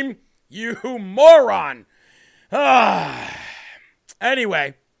dream, you moron.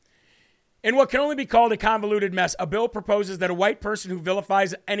 Anyway, in what can only be called a convoluted mess, a bill proposes that a white person who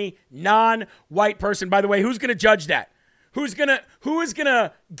vilifies any non-white person, by the way, who's going to judge that? Who is going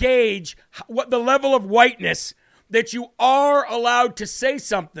to gauge what the level of whiteness that you are allowed to say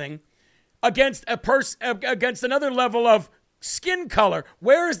something against against another level of skin color?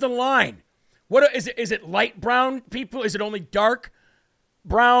 Where is the line? What is it? Is it light brown people? Is it only dark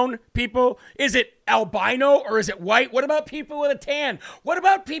brown people? Is it albino or is it white? What about people with a tan? What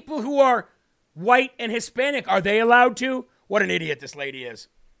about people who are white and Hispanic? Are they allowed to? What an idiot this lady is.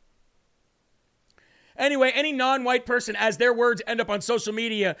 Anyway, any non-white person, as their words end up on social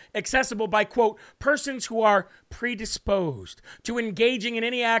media, accessible by, quote, persons who are predisposed to engaging in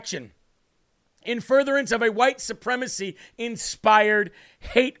any action in furtherance of a white supremacy-inspired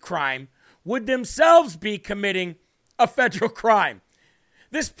hate crime, would themselves be committing a federal crime.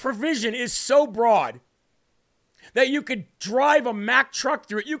 This provision is so broad that you could drive a Mack truck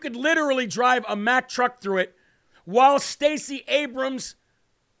through it. You could literally drive a Mack truck through it while Stacey Abrams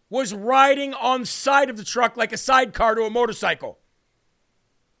was riding on side of the truck like a sidecar to a motorcycle.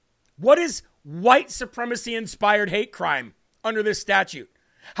 What is white supremacy-inspired hate crime under this statute?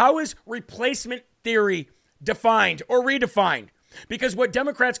 How is replacement theory defined or redefined? Because what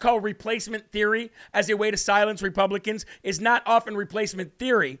Democrats call replacement theory as a way to silence Republicans is not often replacement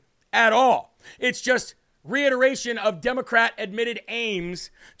theory at all. It's just reiteration of Democrat admitted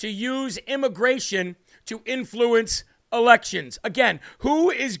aims to use immigration to influence elections. Again, who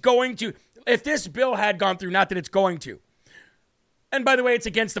is going to, if this bill had gone through, not that it's going to, and by the way, it's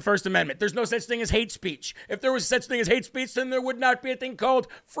against the First Amendment. There's no such thing as hate speech. If there was such thing as hate speech, then there would not be a thing called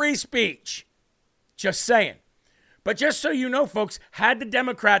free speech. Just saying. But just so you know, folks, had the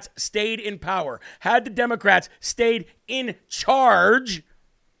Democrats stayed in power, had the Democrats stayed in charge,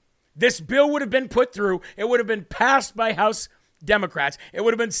 this bill would have been put through. It would have been passed by House Democrats. It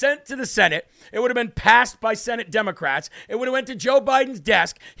would have been sent to the Senate. It would have been passed by Senate Democrats. It would have went to Joe Biden's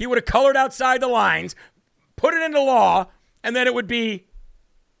desk. He would have colored outside the lines, put it into law, and then it would be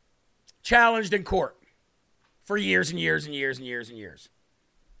challenged in court for years and years and years and years and years.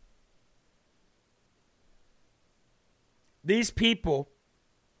 These people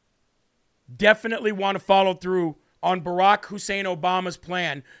definitely want to follow through on Barack Hussein Obama's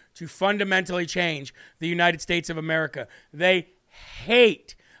plan to fundamentally change the United States of America. They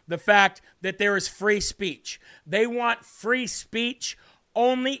hate the fact that there is free speech. They want free speech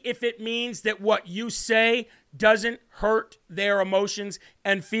only if it means that what you say doesn't hurt their emotions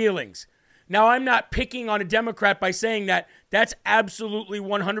and feelings. Now, I'm not picking on a Democrat by saying that. That's absolutely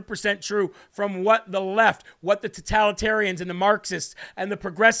 100% true from what the left, what the totalitarians and the Marxists and the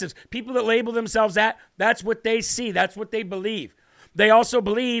progressives, people that label themselves that, that's what they see. That's what they believe. They also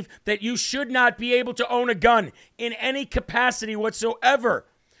believe that you should not be able to own a gun in any capacity whatsoever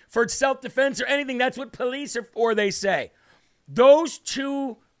for self-defense or anything. That's what police are for, they say. Those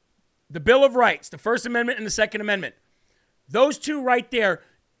two, the Bill of Rights, the First Amendment and the Second Amendment, those two right there,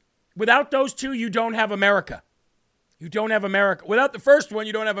 without those two, you don't have America. You don't have America. Without the first one,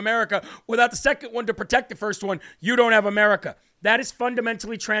 you don't have America. Without the second one to protect the first one, you don't have America. That is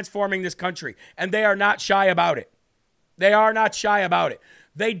fundamentally transforming this country, and they are not shy about it. They are not shy about it.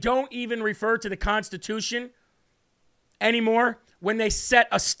 They don't even refer to the Constitution anymore when they set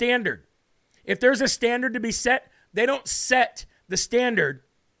a standard. If there's a standard to be set, they don't set the standard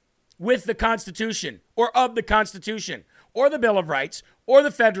with the Constitution or of the Constitution or the Bill of Rights or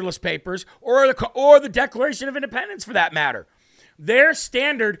the Federalist Papers or the Declaration of Independence for that matter. Their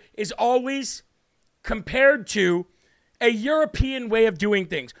standard is always compared to a European way of doing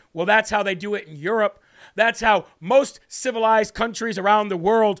things. Well, that's how they do it in Europe. That's how most civilized countries around the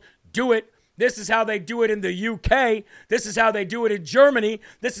world do it. This is how they do it in the UK. This is how they do it in Germany.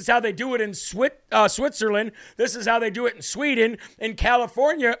 This is how they do it in Switzerland. This is how they do it in Sweden. In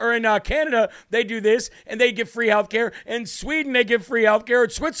California or in Canada, they do this and they give free health care. In Sweden, they give free health care. In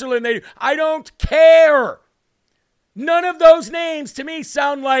Switzerland, they do. I don't care. None of those names to me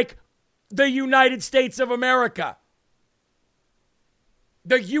sound like the United States of America.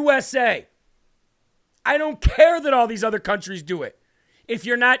 The USA. I don't care that all these other countries do it. If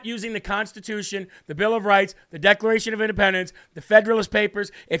you're not using the Constitution, the Bill of Rights, the Declaration of Independence, the Federalist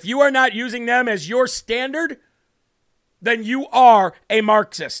Papers, if you are not using them as your standard, then you are a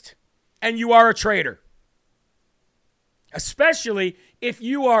Marxist and you are a traitor. Especially if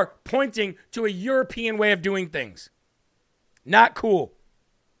you are pointing to a European way of doing things. Not cool.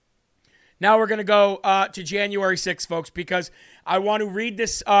 Now we're going to go to January 6th, folks, because I want to read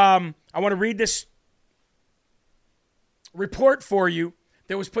this. This report for you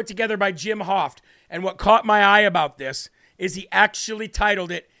that was put together by Jim Hoft. And what caught my eye about this is he actually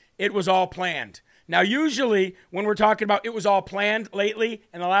titled it, "It Was All Planned." Now, usually when we're talking about it was all planned lately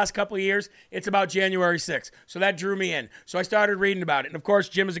in the last couple of years, it's about January 6th. So that drew me in. So I started reading about it. And of course,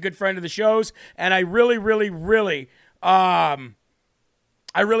 Jim is a good friend of the show's. And I really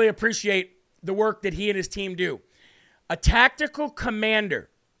appreciate the work that he and his team do. A tactical commander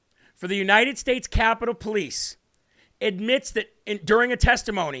for the United States Capitol Police admits that during a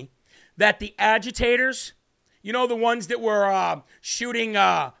testimony that the agitators, you know, the ones that were shooting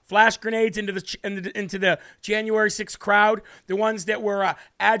flash grenades into the January 6th crowd, the ones that were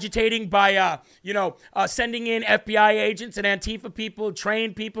agitating by, sending in FBI agents and Antifa people,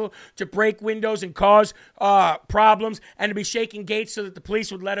 trained people to break windows and cause problems and to be shaking gates so that the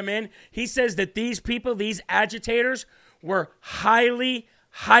police would let them in. He says that these people, these agitators, were highly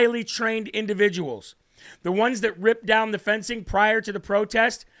trained individuals. The ones that ripped down the fencing prior to the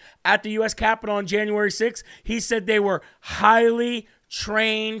protest at the U.S. Capitol on January 6th, he said they were highly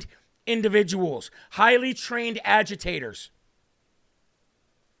trained individuals, highly trained agitators.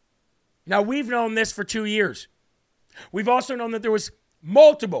 Now, we've known this for 2 years. We've also known that there was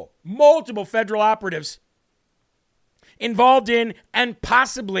multiple federal operatives involved in and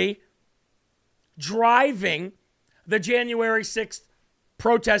possibly driving the January 6th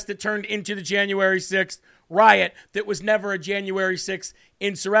protest that turned into the January 6th riot that was never a January 6th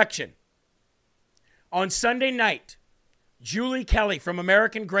insurrection. On Sunday night, Julie Kelly from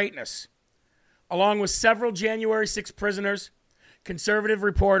American Greatness, along with several January 6th prisoners, conservative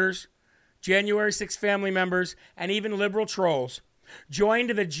reporters, January 6th family members, and even liberal trolls, joined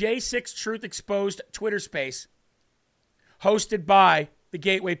the J6 Truth Exposed Twitter space hosted by the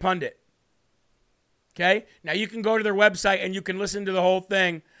Gateway Pundit. Okay? Now you can go to their website and you can listen to the whole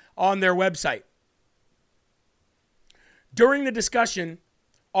thing on their website. During the discussion,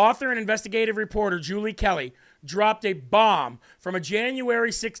 author and investigative reporter Julie Kelly dropped a bomb from a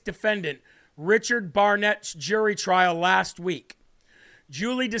January 6th defendant, Richard Barnett's jury trial last week.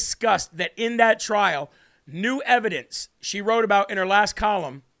 Julie discussed that in that trial, new evidence she wrote about in her last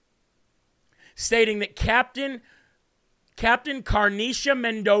column, stating that Captain Carnicia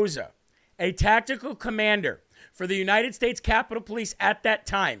Mendoza, a tactical commander for the United States Capitol Police at that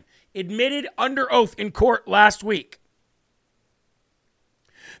time, admitted under oath in court last week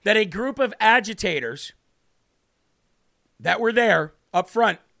that a group of agitators that were there up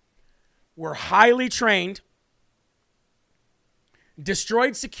front were highly trained,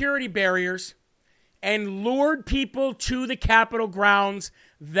 destroyed security barriers, and lured people to the Capitol grounds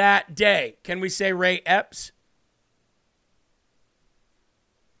that day. Can we say Ray Epps?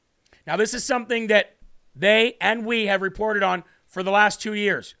 Now, this is something that they and we have reported on for the last 2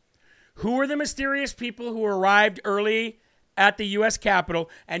 years. Who were the mysterious people who arrived early at the U.S. Capitol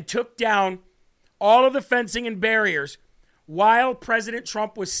and took down all of the fencing and barriers while President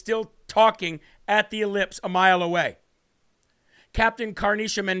Trump was still talking at the ellipse a mile away? Captain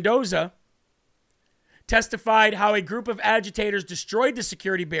Carnicia Mendoza testified how a group of agitators destroyed the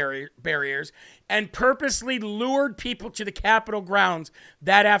security barriers and purposely lured people to the Capitol grounds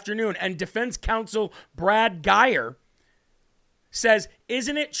that afternoon. And defense counsel Brad Geyer says,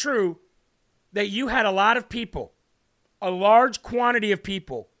 isn't it true that you had a lot of people, a large quantity of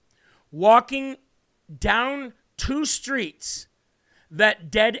people, walking down 2 streets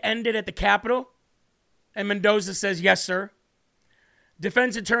that dead-ended at the Capitol? And Mendoza says, yes, sir.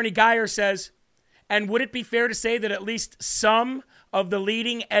 Defense attorney Geyer says, and would it be fair to say that at least some of the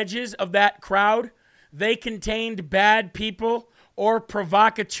leading edges of that crowd, they contained bad people or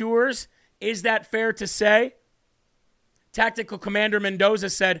provocateurs? Is that fair to say? Tactical Commander Mendoza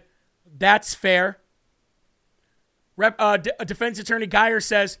said, that's fair. Defense attorney Geyer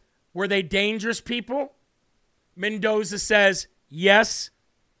says, were they dangerous people? Mendoza says, yes.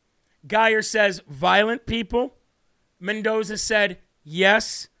 Geyer says, violent people? Mendoza said,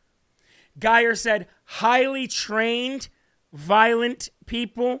 yes. Geyer said, highly trained, violent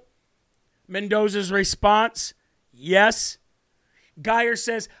people? Mendoza's response, yes. Geyer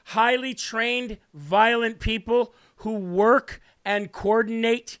says, highly trained, violent people who work and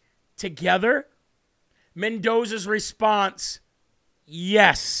coordinate together? Mendoza's response,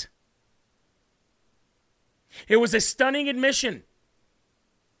 yes. It was a stunning admission,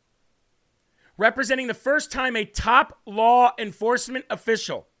 representing the first time a top law enforcement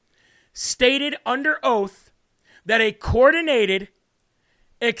official stated under oath that a coordinated,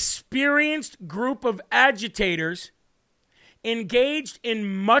 experienced group of agitators engaged in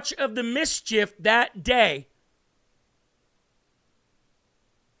much of the mischief that day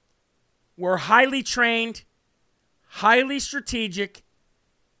were highly trained, highly strategic,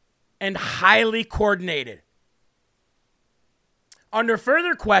 and highly coordinated. Under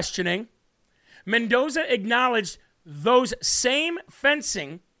further questioning, Mendoza acknowledged those same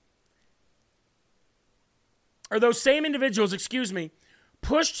individuals,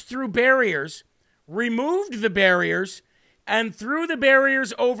 pushed through barriers, removed the barriers, and threw the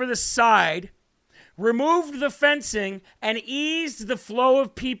barriers over the side, removed the fencing, and eased the flow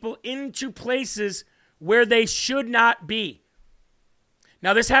of people into places where they should not be.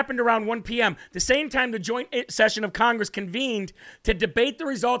 Now, this happened around 1 p.m., the same time the joint session of Congress convened to debate the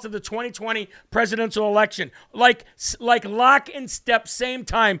results of the 2020 presidential election. Like lock and step, same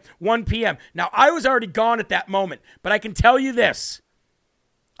time, 1 p.m. Now, I was already gone at that moment, but I can tell you this.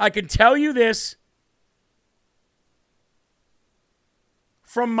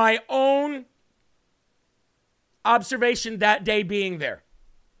 From my own observation that day being there.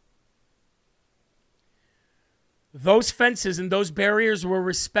 Those fences and those barriers were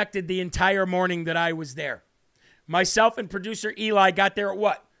respected the entire morning that I was there. Myself and producer Eli got there at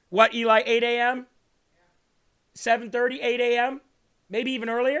what? What, Eli, 8 a.m.? 7:30, 8 a.m.? Maybe even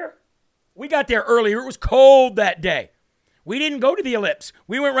earlier? We got there earlier. It was cold that day. We didn't go to the ellipse.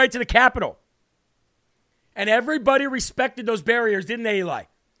 We went right to the Capitol. And everybody respected those barriers, didn't they, Eli?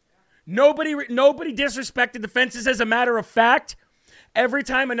 Nobody disrespected the fences. As a matter of fact, every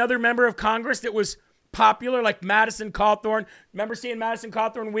time another member of Congress that was popular, like Madison Cawthorn, remember seeing Madison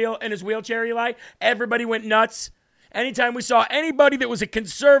Cawthorn in his wheelchair, Eli? Everybody went nuts. Anytime we saw anybody that was a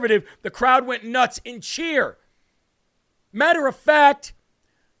conservative, the crowd went nuts in cheer. Matter of fact,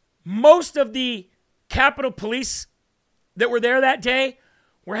 most of the Capitol Police that were there that day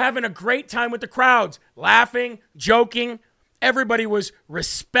were having a great time with the crowds, laughing, joking. Everybody was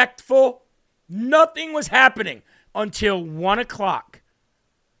respectful. Nothing was happening until 1 o'clock,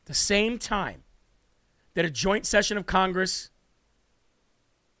 the same time that a joint session of Congress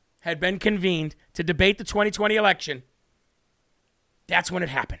had been convened to debate the 2020 election. That's when it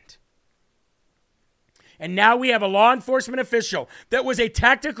happened. And now we have a law enforcement official that was a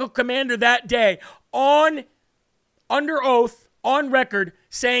tactical commander that day under oath, on record,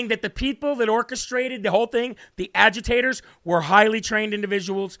 saying that the people that orchestrated the whole thing, the agitators, were highly trained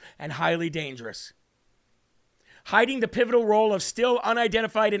individuals and highly dangerous. Hiding the pivotal role of still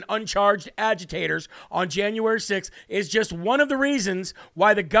unidentified and uncharged agitators on January 6th is just one of the reasons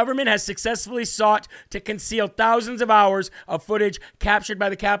why the government has successfully sought to conceal thousands of hours of footage captured by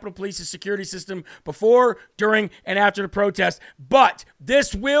the Capitol Police's security system before, during, and after the protest. But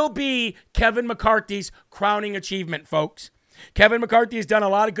this will be Kevin McCarthy's crowning achievement, folks. Kevin McCarthy has done a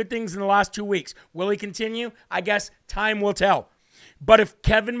lot of good things in the last 2 weeks. Will he continue? I guess time will tell. But if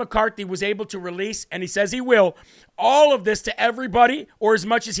Kevin McCarthy was able to release, and he says he will, all of this to everybody, or as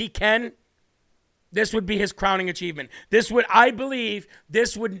much as he can, this would be his crowning achievement. I believe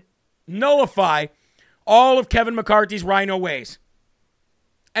this would nullify all of Kevin McCarthy's rhino ways.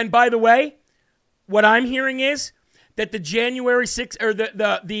 And by the way, what I'm hearing is that the January 6th, or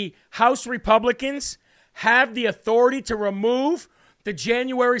the House Republicans have the authority to remove the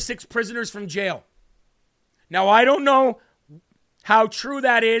January 6th prisoners from jail. Now, I don't know how true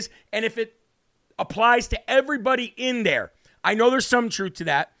that is and if it applies to everybody in there. I know there's some truth to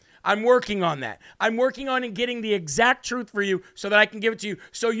that. I'm working on that. I'm working on getting the exact truth for you so that I can give it to you,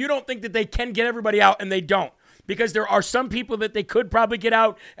 so you don't think that they can get everybody out, and they don't. Because there are some people that they could probably get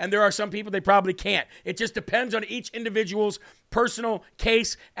out, and there are some people they probably can't. It just depends on each individual's personal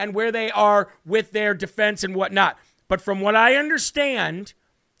case and where they are with their defense and whatnot. But from what I understand,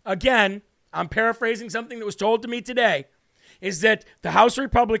 again, I'm paraphrasing something that was told to me today, is that the House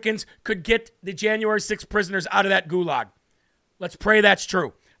Republicans could get the January 6th prisoners out of that gulag. Let's pray that's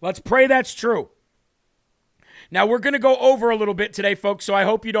true. Let's pray that's true. Now, we're going to go over a little bit today, folks, so I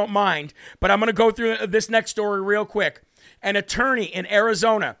hope you don't mind. But I'm going to go through this next story real quick. An attorney in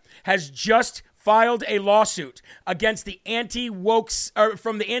Arizona has just filed a lawsuit against the anti-woke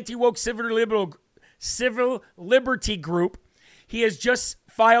civil liberty group. He has just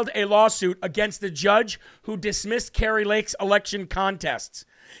filed a lawsuit against the judge who dismissed Kari Lake's election contests.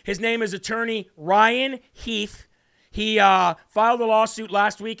 His name is attorney Ryan Heath. He filed a lawsuit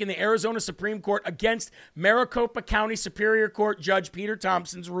last week in the Arizona Supreme Court against Maricopa County Superior Court Judge Peter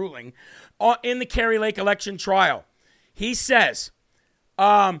Thompson's ruling in the Kari Lake election trial. He says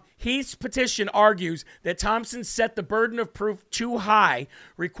Heath's petition argues that Thompson set the burden of proof too high,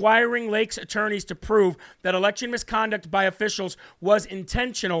 requiring Lake's attorneys to prove that election misconduct by officials was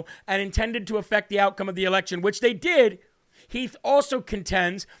intentional and intended to affect the outcome of the election, which they did. Heath also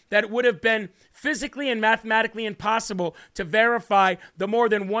contends that it would have been physically and mathematically impossible to verify the more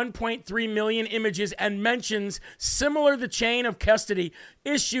than 1.3 million images and mentions similar to the chain of custody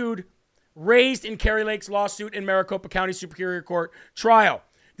raised in Kari Lake's lawsuit in Maricopa County Superior Court trial.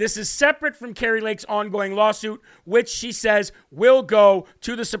 This is separate from Kari Lake's ongoing lawsuit, which she says will go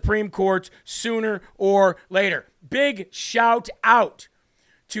to the Supreme Court sooner or later. Big shout out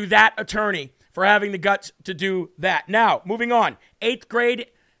to that attorney for having the guts to do that. Now, moving on. Eighth grade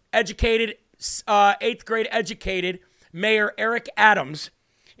educated Mayor Eric Adams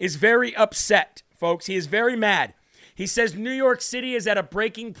is very upset, folks. He is very mad. He says New York City is at a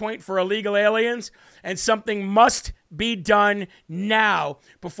breaking point for illegal aliens, and something must be done now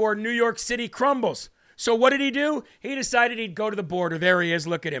before New York City crumbles. So what did he do? He decided he'd go to the border. There he is.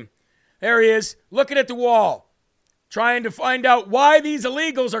 Look at him. There he is, looking at the wall, trying to find out why these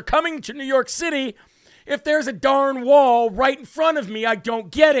illegals are coming to New York City if there's a darn wall right in front of me. I don't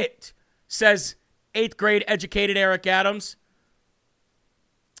get it, says eighth grade educated Eric Adams.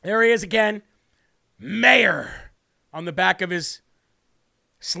 There he is again, Mayor, on the back of his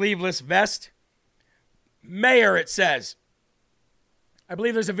sleeveless vest. Mayor, it says. I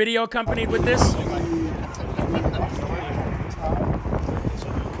believe there's a video accompanied with this.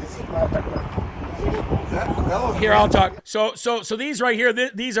 Here, I'll talk. So these right here,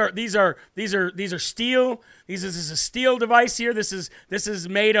 these are steel. This is a steel device here. This is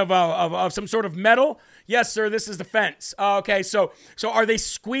made of some sort of metal. Yes, sir. This is the fence. Okay. So are they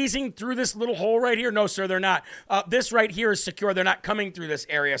squeezing through this little hole right here? No, sir. They're not. This right here is secure. They're not coming through this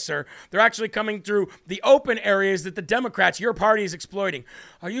area, sir. They're actually coming through the open areas that the Democrats, your party, is exploiting.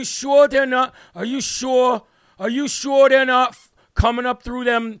 Are you sure they're not? Are you sure they're not coming up through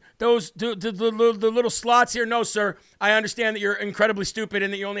the little slots here? No, sir. I understand that you're incredibly stupid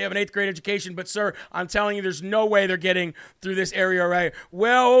and that you only have an 8th grade education, but, sir, I'm telling you, there's no way they're getting through this area right.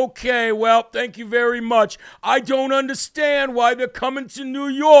 Well, okay, well, thank you very much. I don't understand why they're coming to New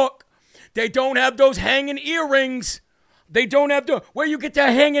York. They don't have those hanging earrings. They don't have where you get that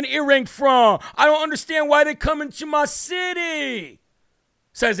hanging earring from? I don't understand why they're coming to my city,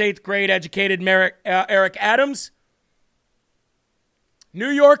 says 8th grade educated Eric Adams. New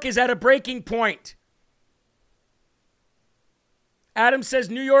York is at a breaking point. Adams says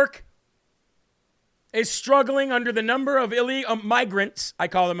New York is struggling under the number of migrants, I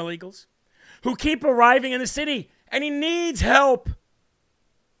call them illegals, who keep arriving in the city, and he needs help.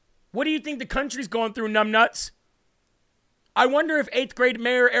 What do you think the country's going through, numbnuts? I wonder if 8th grade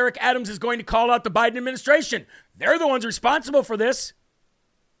Mayor Eric Adams is going to call out the Biden administration. They're the ones responsible for this.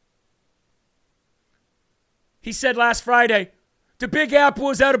 He said last Friday, the Big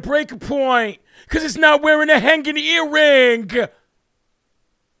Apple is at a breaking point because it's not wearing a hanging earring. Let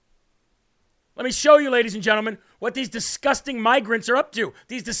me show you, ladies and gentlemen, what these disgusting migrants are up to.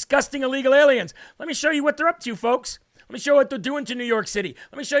 These disgusting illegal aliens. Let me show you what they're up to, folks. Let me show you what they're doing to New York City.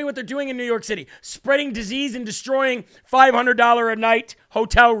 Let me show you what they're doing in New York City. Spreading disease and destroying $500 a night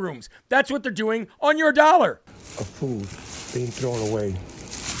hotel rooms. That's what they're doing on your dollar. Of food being thrown away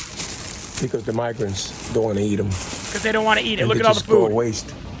because the migrants don't want to eat them. Because they don't want to eat it. And look at all the food.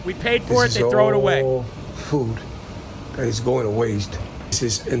 Waste. We paid for it, they throw it away. Food that is going to waste. This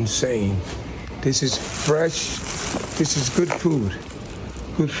is insane. This is fresh. This is good food.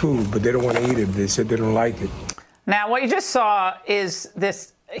 Good food, but they don't want to eat it. They said they don't like it. Now, what you just saw is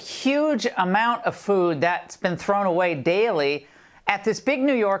this huge amount of food that's been thrown away daily at this big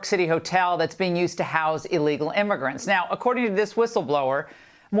New York City hotel that's being used to house illegal immigrants. Now, according to this whistleblower,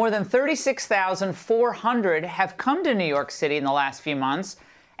 more than 36,400 have come to New York City in the last few months,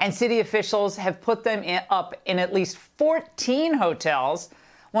 and city officials have put them up in at least 14 hotels,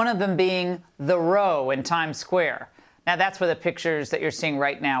 one of them being The Row in Times Square. Now, that's where the pictures that you're seeing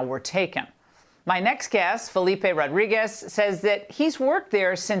right now were taken. My next guest, Felipe Rodriguez, says that he's worked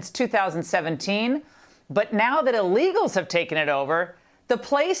there since 2017, but now that illegals have taken it over, the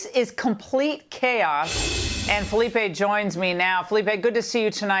place is complete chaos. And Felipe joins me now. Felipe, good to see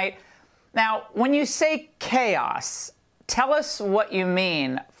you tonight. Now, when you say chaos, tell us what you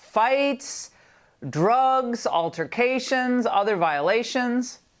mean. Fights, drugs, altercations, other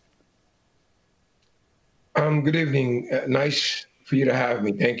violations? Good evening. Nice for you to have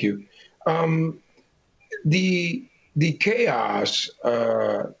me. Thank you. The chaos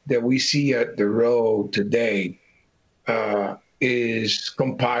that we see at the Row today is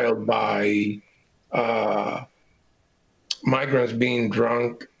compiled by migrants being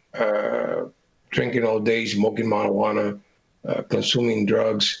drunk, drinking all day, smoking marijuana, consuming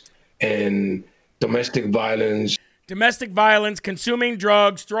drugs, and domestic violence. Domestic violence, consuming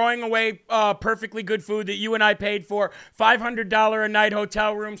drugs, throwing away perfectly good food that you and I paid for, $500 a night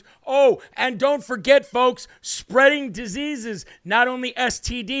hotel rooms. Oh, and don't forget, folks, spreading diseases, not only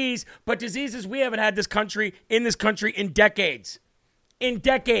STDs, but diseases we haven't had in this country in decades. In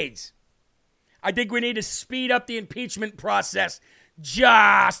decades. I think we need to speed up the impeachment process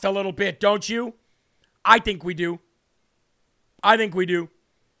just a little bit, don't you? I think we do.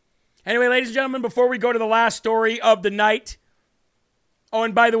 Anyway, ladies and gentlemen, before we go to the last story of the night, oh,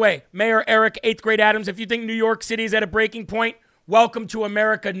 and by the way, Mayor Eric 8th grade Adams, if you think New York City is at a breaking point, welcome to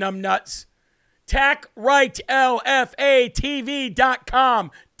America, numbnuts. Tack Right, LFATV.com.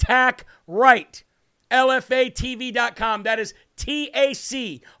 Tack Right, LFATV.com. That is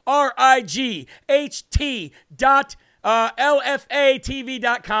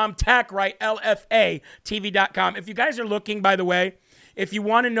TACRIGHT.LFATV.com. Tack Right, LFATV.com. If you guys are looking, by the way, if you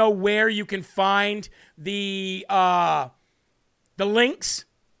want to know where you can find the links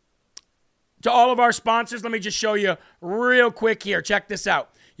to all of our sponsors, let me just show you real quick here. Check this out.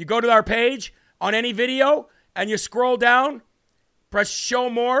 You go to our page on any video and you scroll down, press show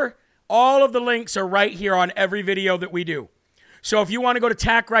more. All of the links are right here on every video that we do. So if you want to go to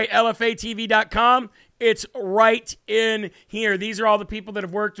TackRightLFATV.com, it's right in here. These are all the people that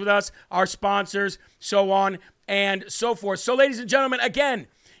have worked with us, our sponsors, so on and so forth. So, ladies and gentlemen, again,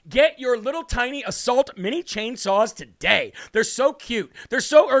 Get your little tiny assault mini chainsaws today. They're so cute. They're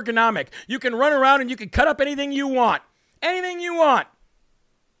so ergonomic. You can run around and you can cut up anything you want. Anything you want.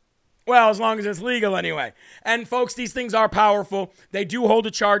 Well, as long as it's legal anyway. And folks, these things are powerful. They do hold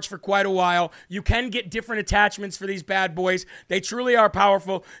a charge for quite a while. You can get different attachments for these bad boys. They truly are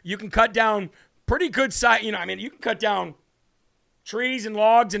powerful. You can cut down pretty good size. You can cut down trees and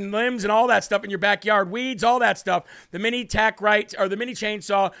logs and limbs and all that stuff in your backyard, weeds, all that stuff. The mini tack right, or the mini tack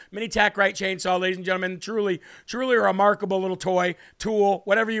right chainsaw, ladies and gentlemen, truly a remarkable little tool,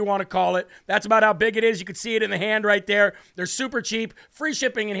 whatever you want to call it. That's about how big it is. You can see it in the hand right there. They're super cheap, free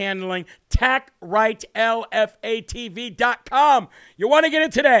shipping and handling. TackRightLFATV.com. You want to get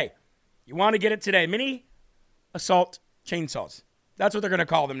it today. Mini assault chainsaws. That's what they're going to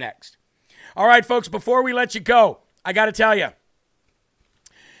call them next. All right, folks, before we let you go, I got to tell you,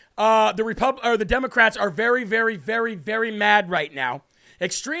 the Democrats are very, very, very, very mad right now.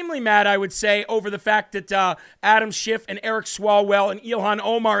 Extremely mad, I would say, over the fact that Adam Schiff and Eric Swalwell and Ilhan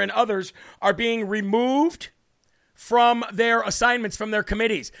Omar and others are being removed from their assignments, from their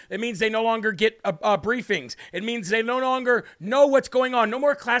committees. It means they no longer get briefings. It means they no longer know what's going on. No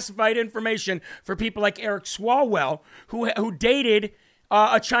more classified information for people like Eric Swalwell, who dated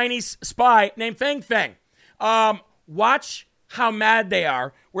a Chinese spy named Feng Feng. Watch how mad they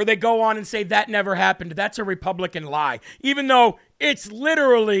are, where they go on and say that never happened. That's a Republican lie, even though it's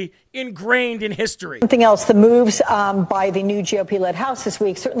literally ingrained in history. Something else, the moves by the new GOP-led House this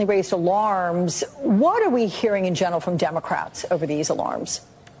week certainly raised alarms. What are we hearing in general from Democrats over these alarms?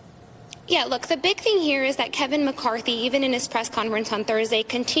 Yeah, look, the big thing here is that Kevin McCarthy, even in his press conference on Thursday,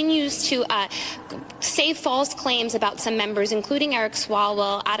 continues to say false claims about some members, including Eric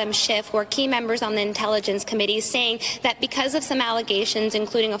Swalwell, Adam Schiff, who are key members on the Intelligence Committee, saying that because of some allegations,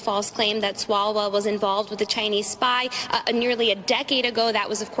 including a false claim that Swalwell was involved with a Chinese spy nearly a decade ago, that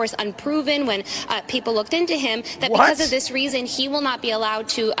was, of course, unproven when people looked into him, that because of this reason, he will not be allowed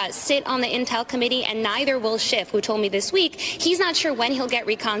to sit on the Intel Committee, and neither will Schiff, who told me this week he's not sure when he'll get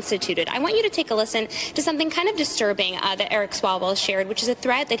reconstituted. I want you to take a listen to something kind of disturbing that Eric Swalwell shared, which is a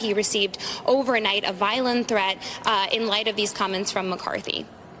threat that he received overnight, a violent threat in light of these comments from McCarthy.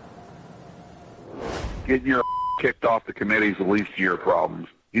 Getting your kicked off the committee is the least of your problems.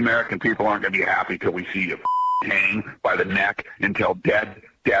 The American people aren't going to be happy till we see you hang by the neck until dead.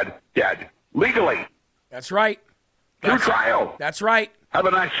 Legally. That's right. Through trial. That's right. Have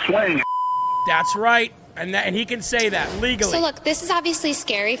a nice swing. That's right. And he can say that legally. So look, this is obviously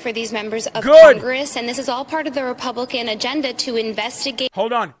scary for these members of Congress, and this is all part of the Republican agenda to investigate.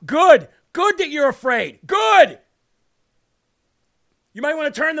 Hold on. Good that you're afraid. Good. You might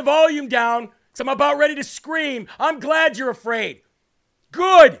want to turn the volume down because I'm about ready to scream. I'm glad you're afraid.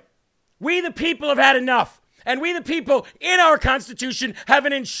 Good. We the people have had enough. And we the people in our Constitution have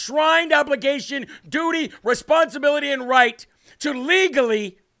an enshrined obligation, duty, responsibility, and right to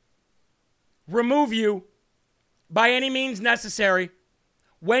legally remove you by any means necessary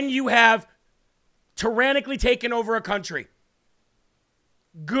when you have tyrannically taken over a country.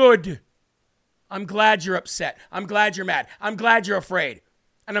 Good. I'm glad you're upset. I'm glad you're mad. I'm glad you're afraid.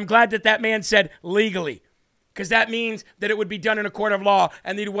 And I'm glad that man said legally, because that means that it would be done in a court of law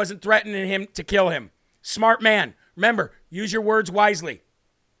and that he wasn't threatening him to kill him. Smart man. Remember, use your words wisely.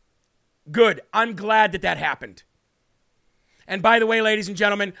 Good. I'm glad that happened. And by the way, ladies and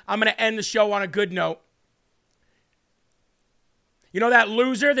gentlemen, I'm going to end the show on a good note. You know that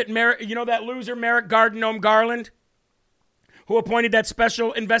loser, Merrick Garland, who appointed that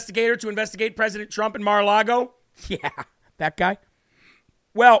special investigator to investigate President Trump in Mar-a-Lago? Yeah, that guy.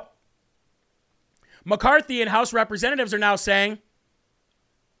 Well, McCarthy and House Representatives are now saying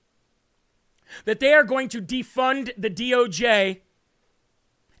that they are going to defund the DOJ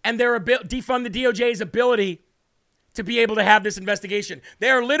and defund the DOJ's ability to be able to have this investigation. They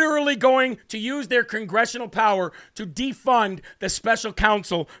are literally going to use their congressional power to defund the special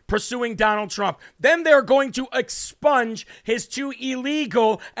counsel pursuing Donald Trump. Then they're going to expunge his 2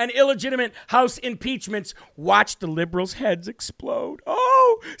 illegal and illegitimate House impeachments. Watch the liberals' heads explode.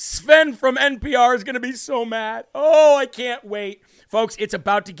 Oh, Sven from NPR is going to be so mad. Oh, I can't wait. Folks, it's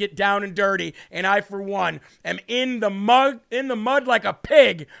about to get down and dirty, and I, for one, am in the mud like a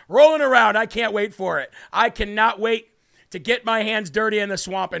pig, rolling around. I can't wait for it. I cannot wait to get my hands dirty in the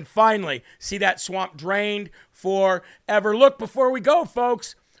swamp and finally see that swamp drained forever. Look, before we go,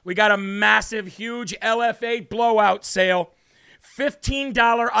 folks, we got a massive, huge LFA blowout sale.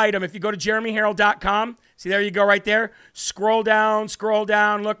 $15 item. If you go to jeremyherald.com, see, there you go right there. Scroll down.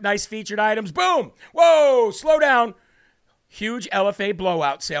 Look, nice featured items. Boom. Whoa, slow down. Huge LFA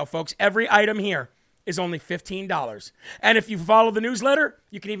blowout sale, folks. Every item here is only $15. And if you follow the newsletter,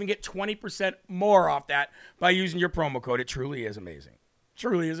 you can even get 20% more off that by using your promo code. It truly is amazing.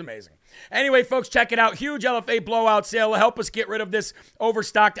 Truly is amazing. Anyway, folks, check it out. Huge LFA blowout sale will help us get rid of these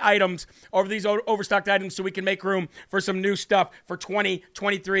overstocked items so we can make room for some new stuff for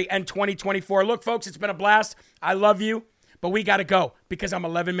 2023 and 2024. Look, folks, it's been a blast. I love you. But we got to go because I'm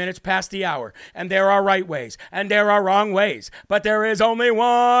 11 minutes past the hour. And there are right ways and there are wrong ways. But there is only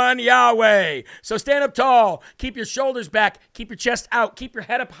one Yahweh. So stand up tall. Keep your shoulders back. Keep your chest out. Keep your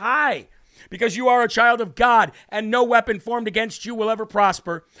head up high. Because you are a child of God and no weapon formed against you will ever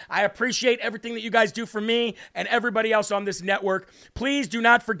prosper. I appreciate everything that you guys do for me and everybody else on this network. Please do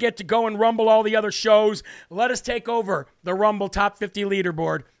not forget to go and rumble all the other shows. Let us take over the Rumble Top 50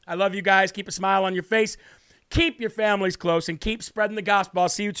 leaderboard. I love you guys. Keep a smile on your face. Keep your families close and keep spreading the gospel. I'll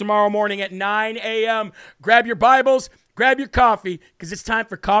see you tomorrow morning at 9 a.m. Grab your Bibles, grab your coffee, because it's time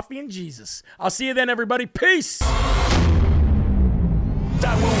for Coffee and Jesus. I'll see you then, everybody. Peace.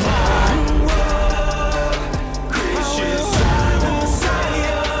 That will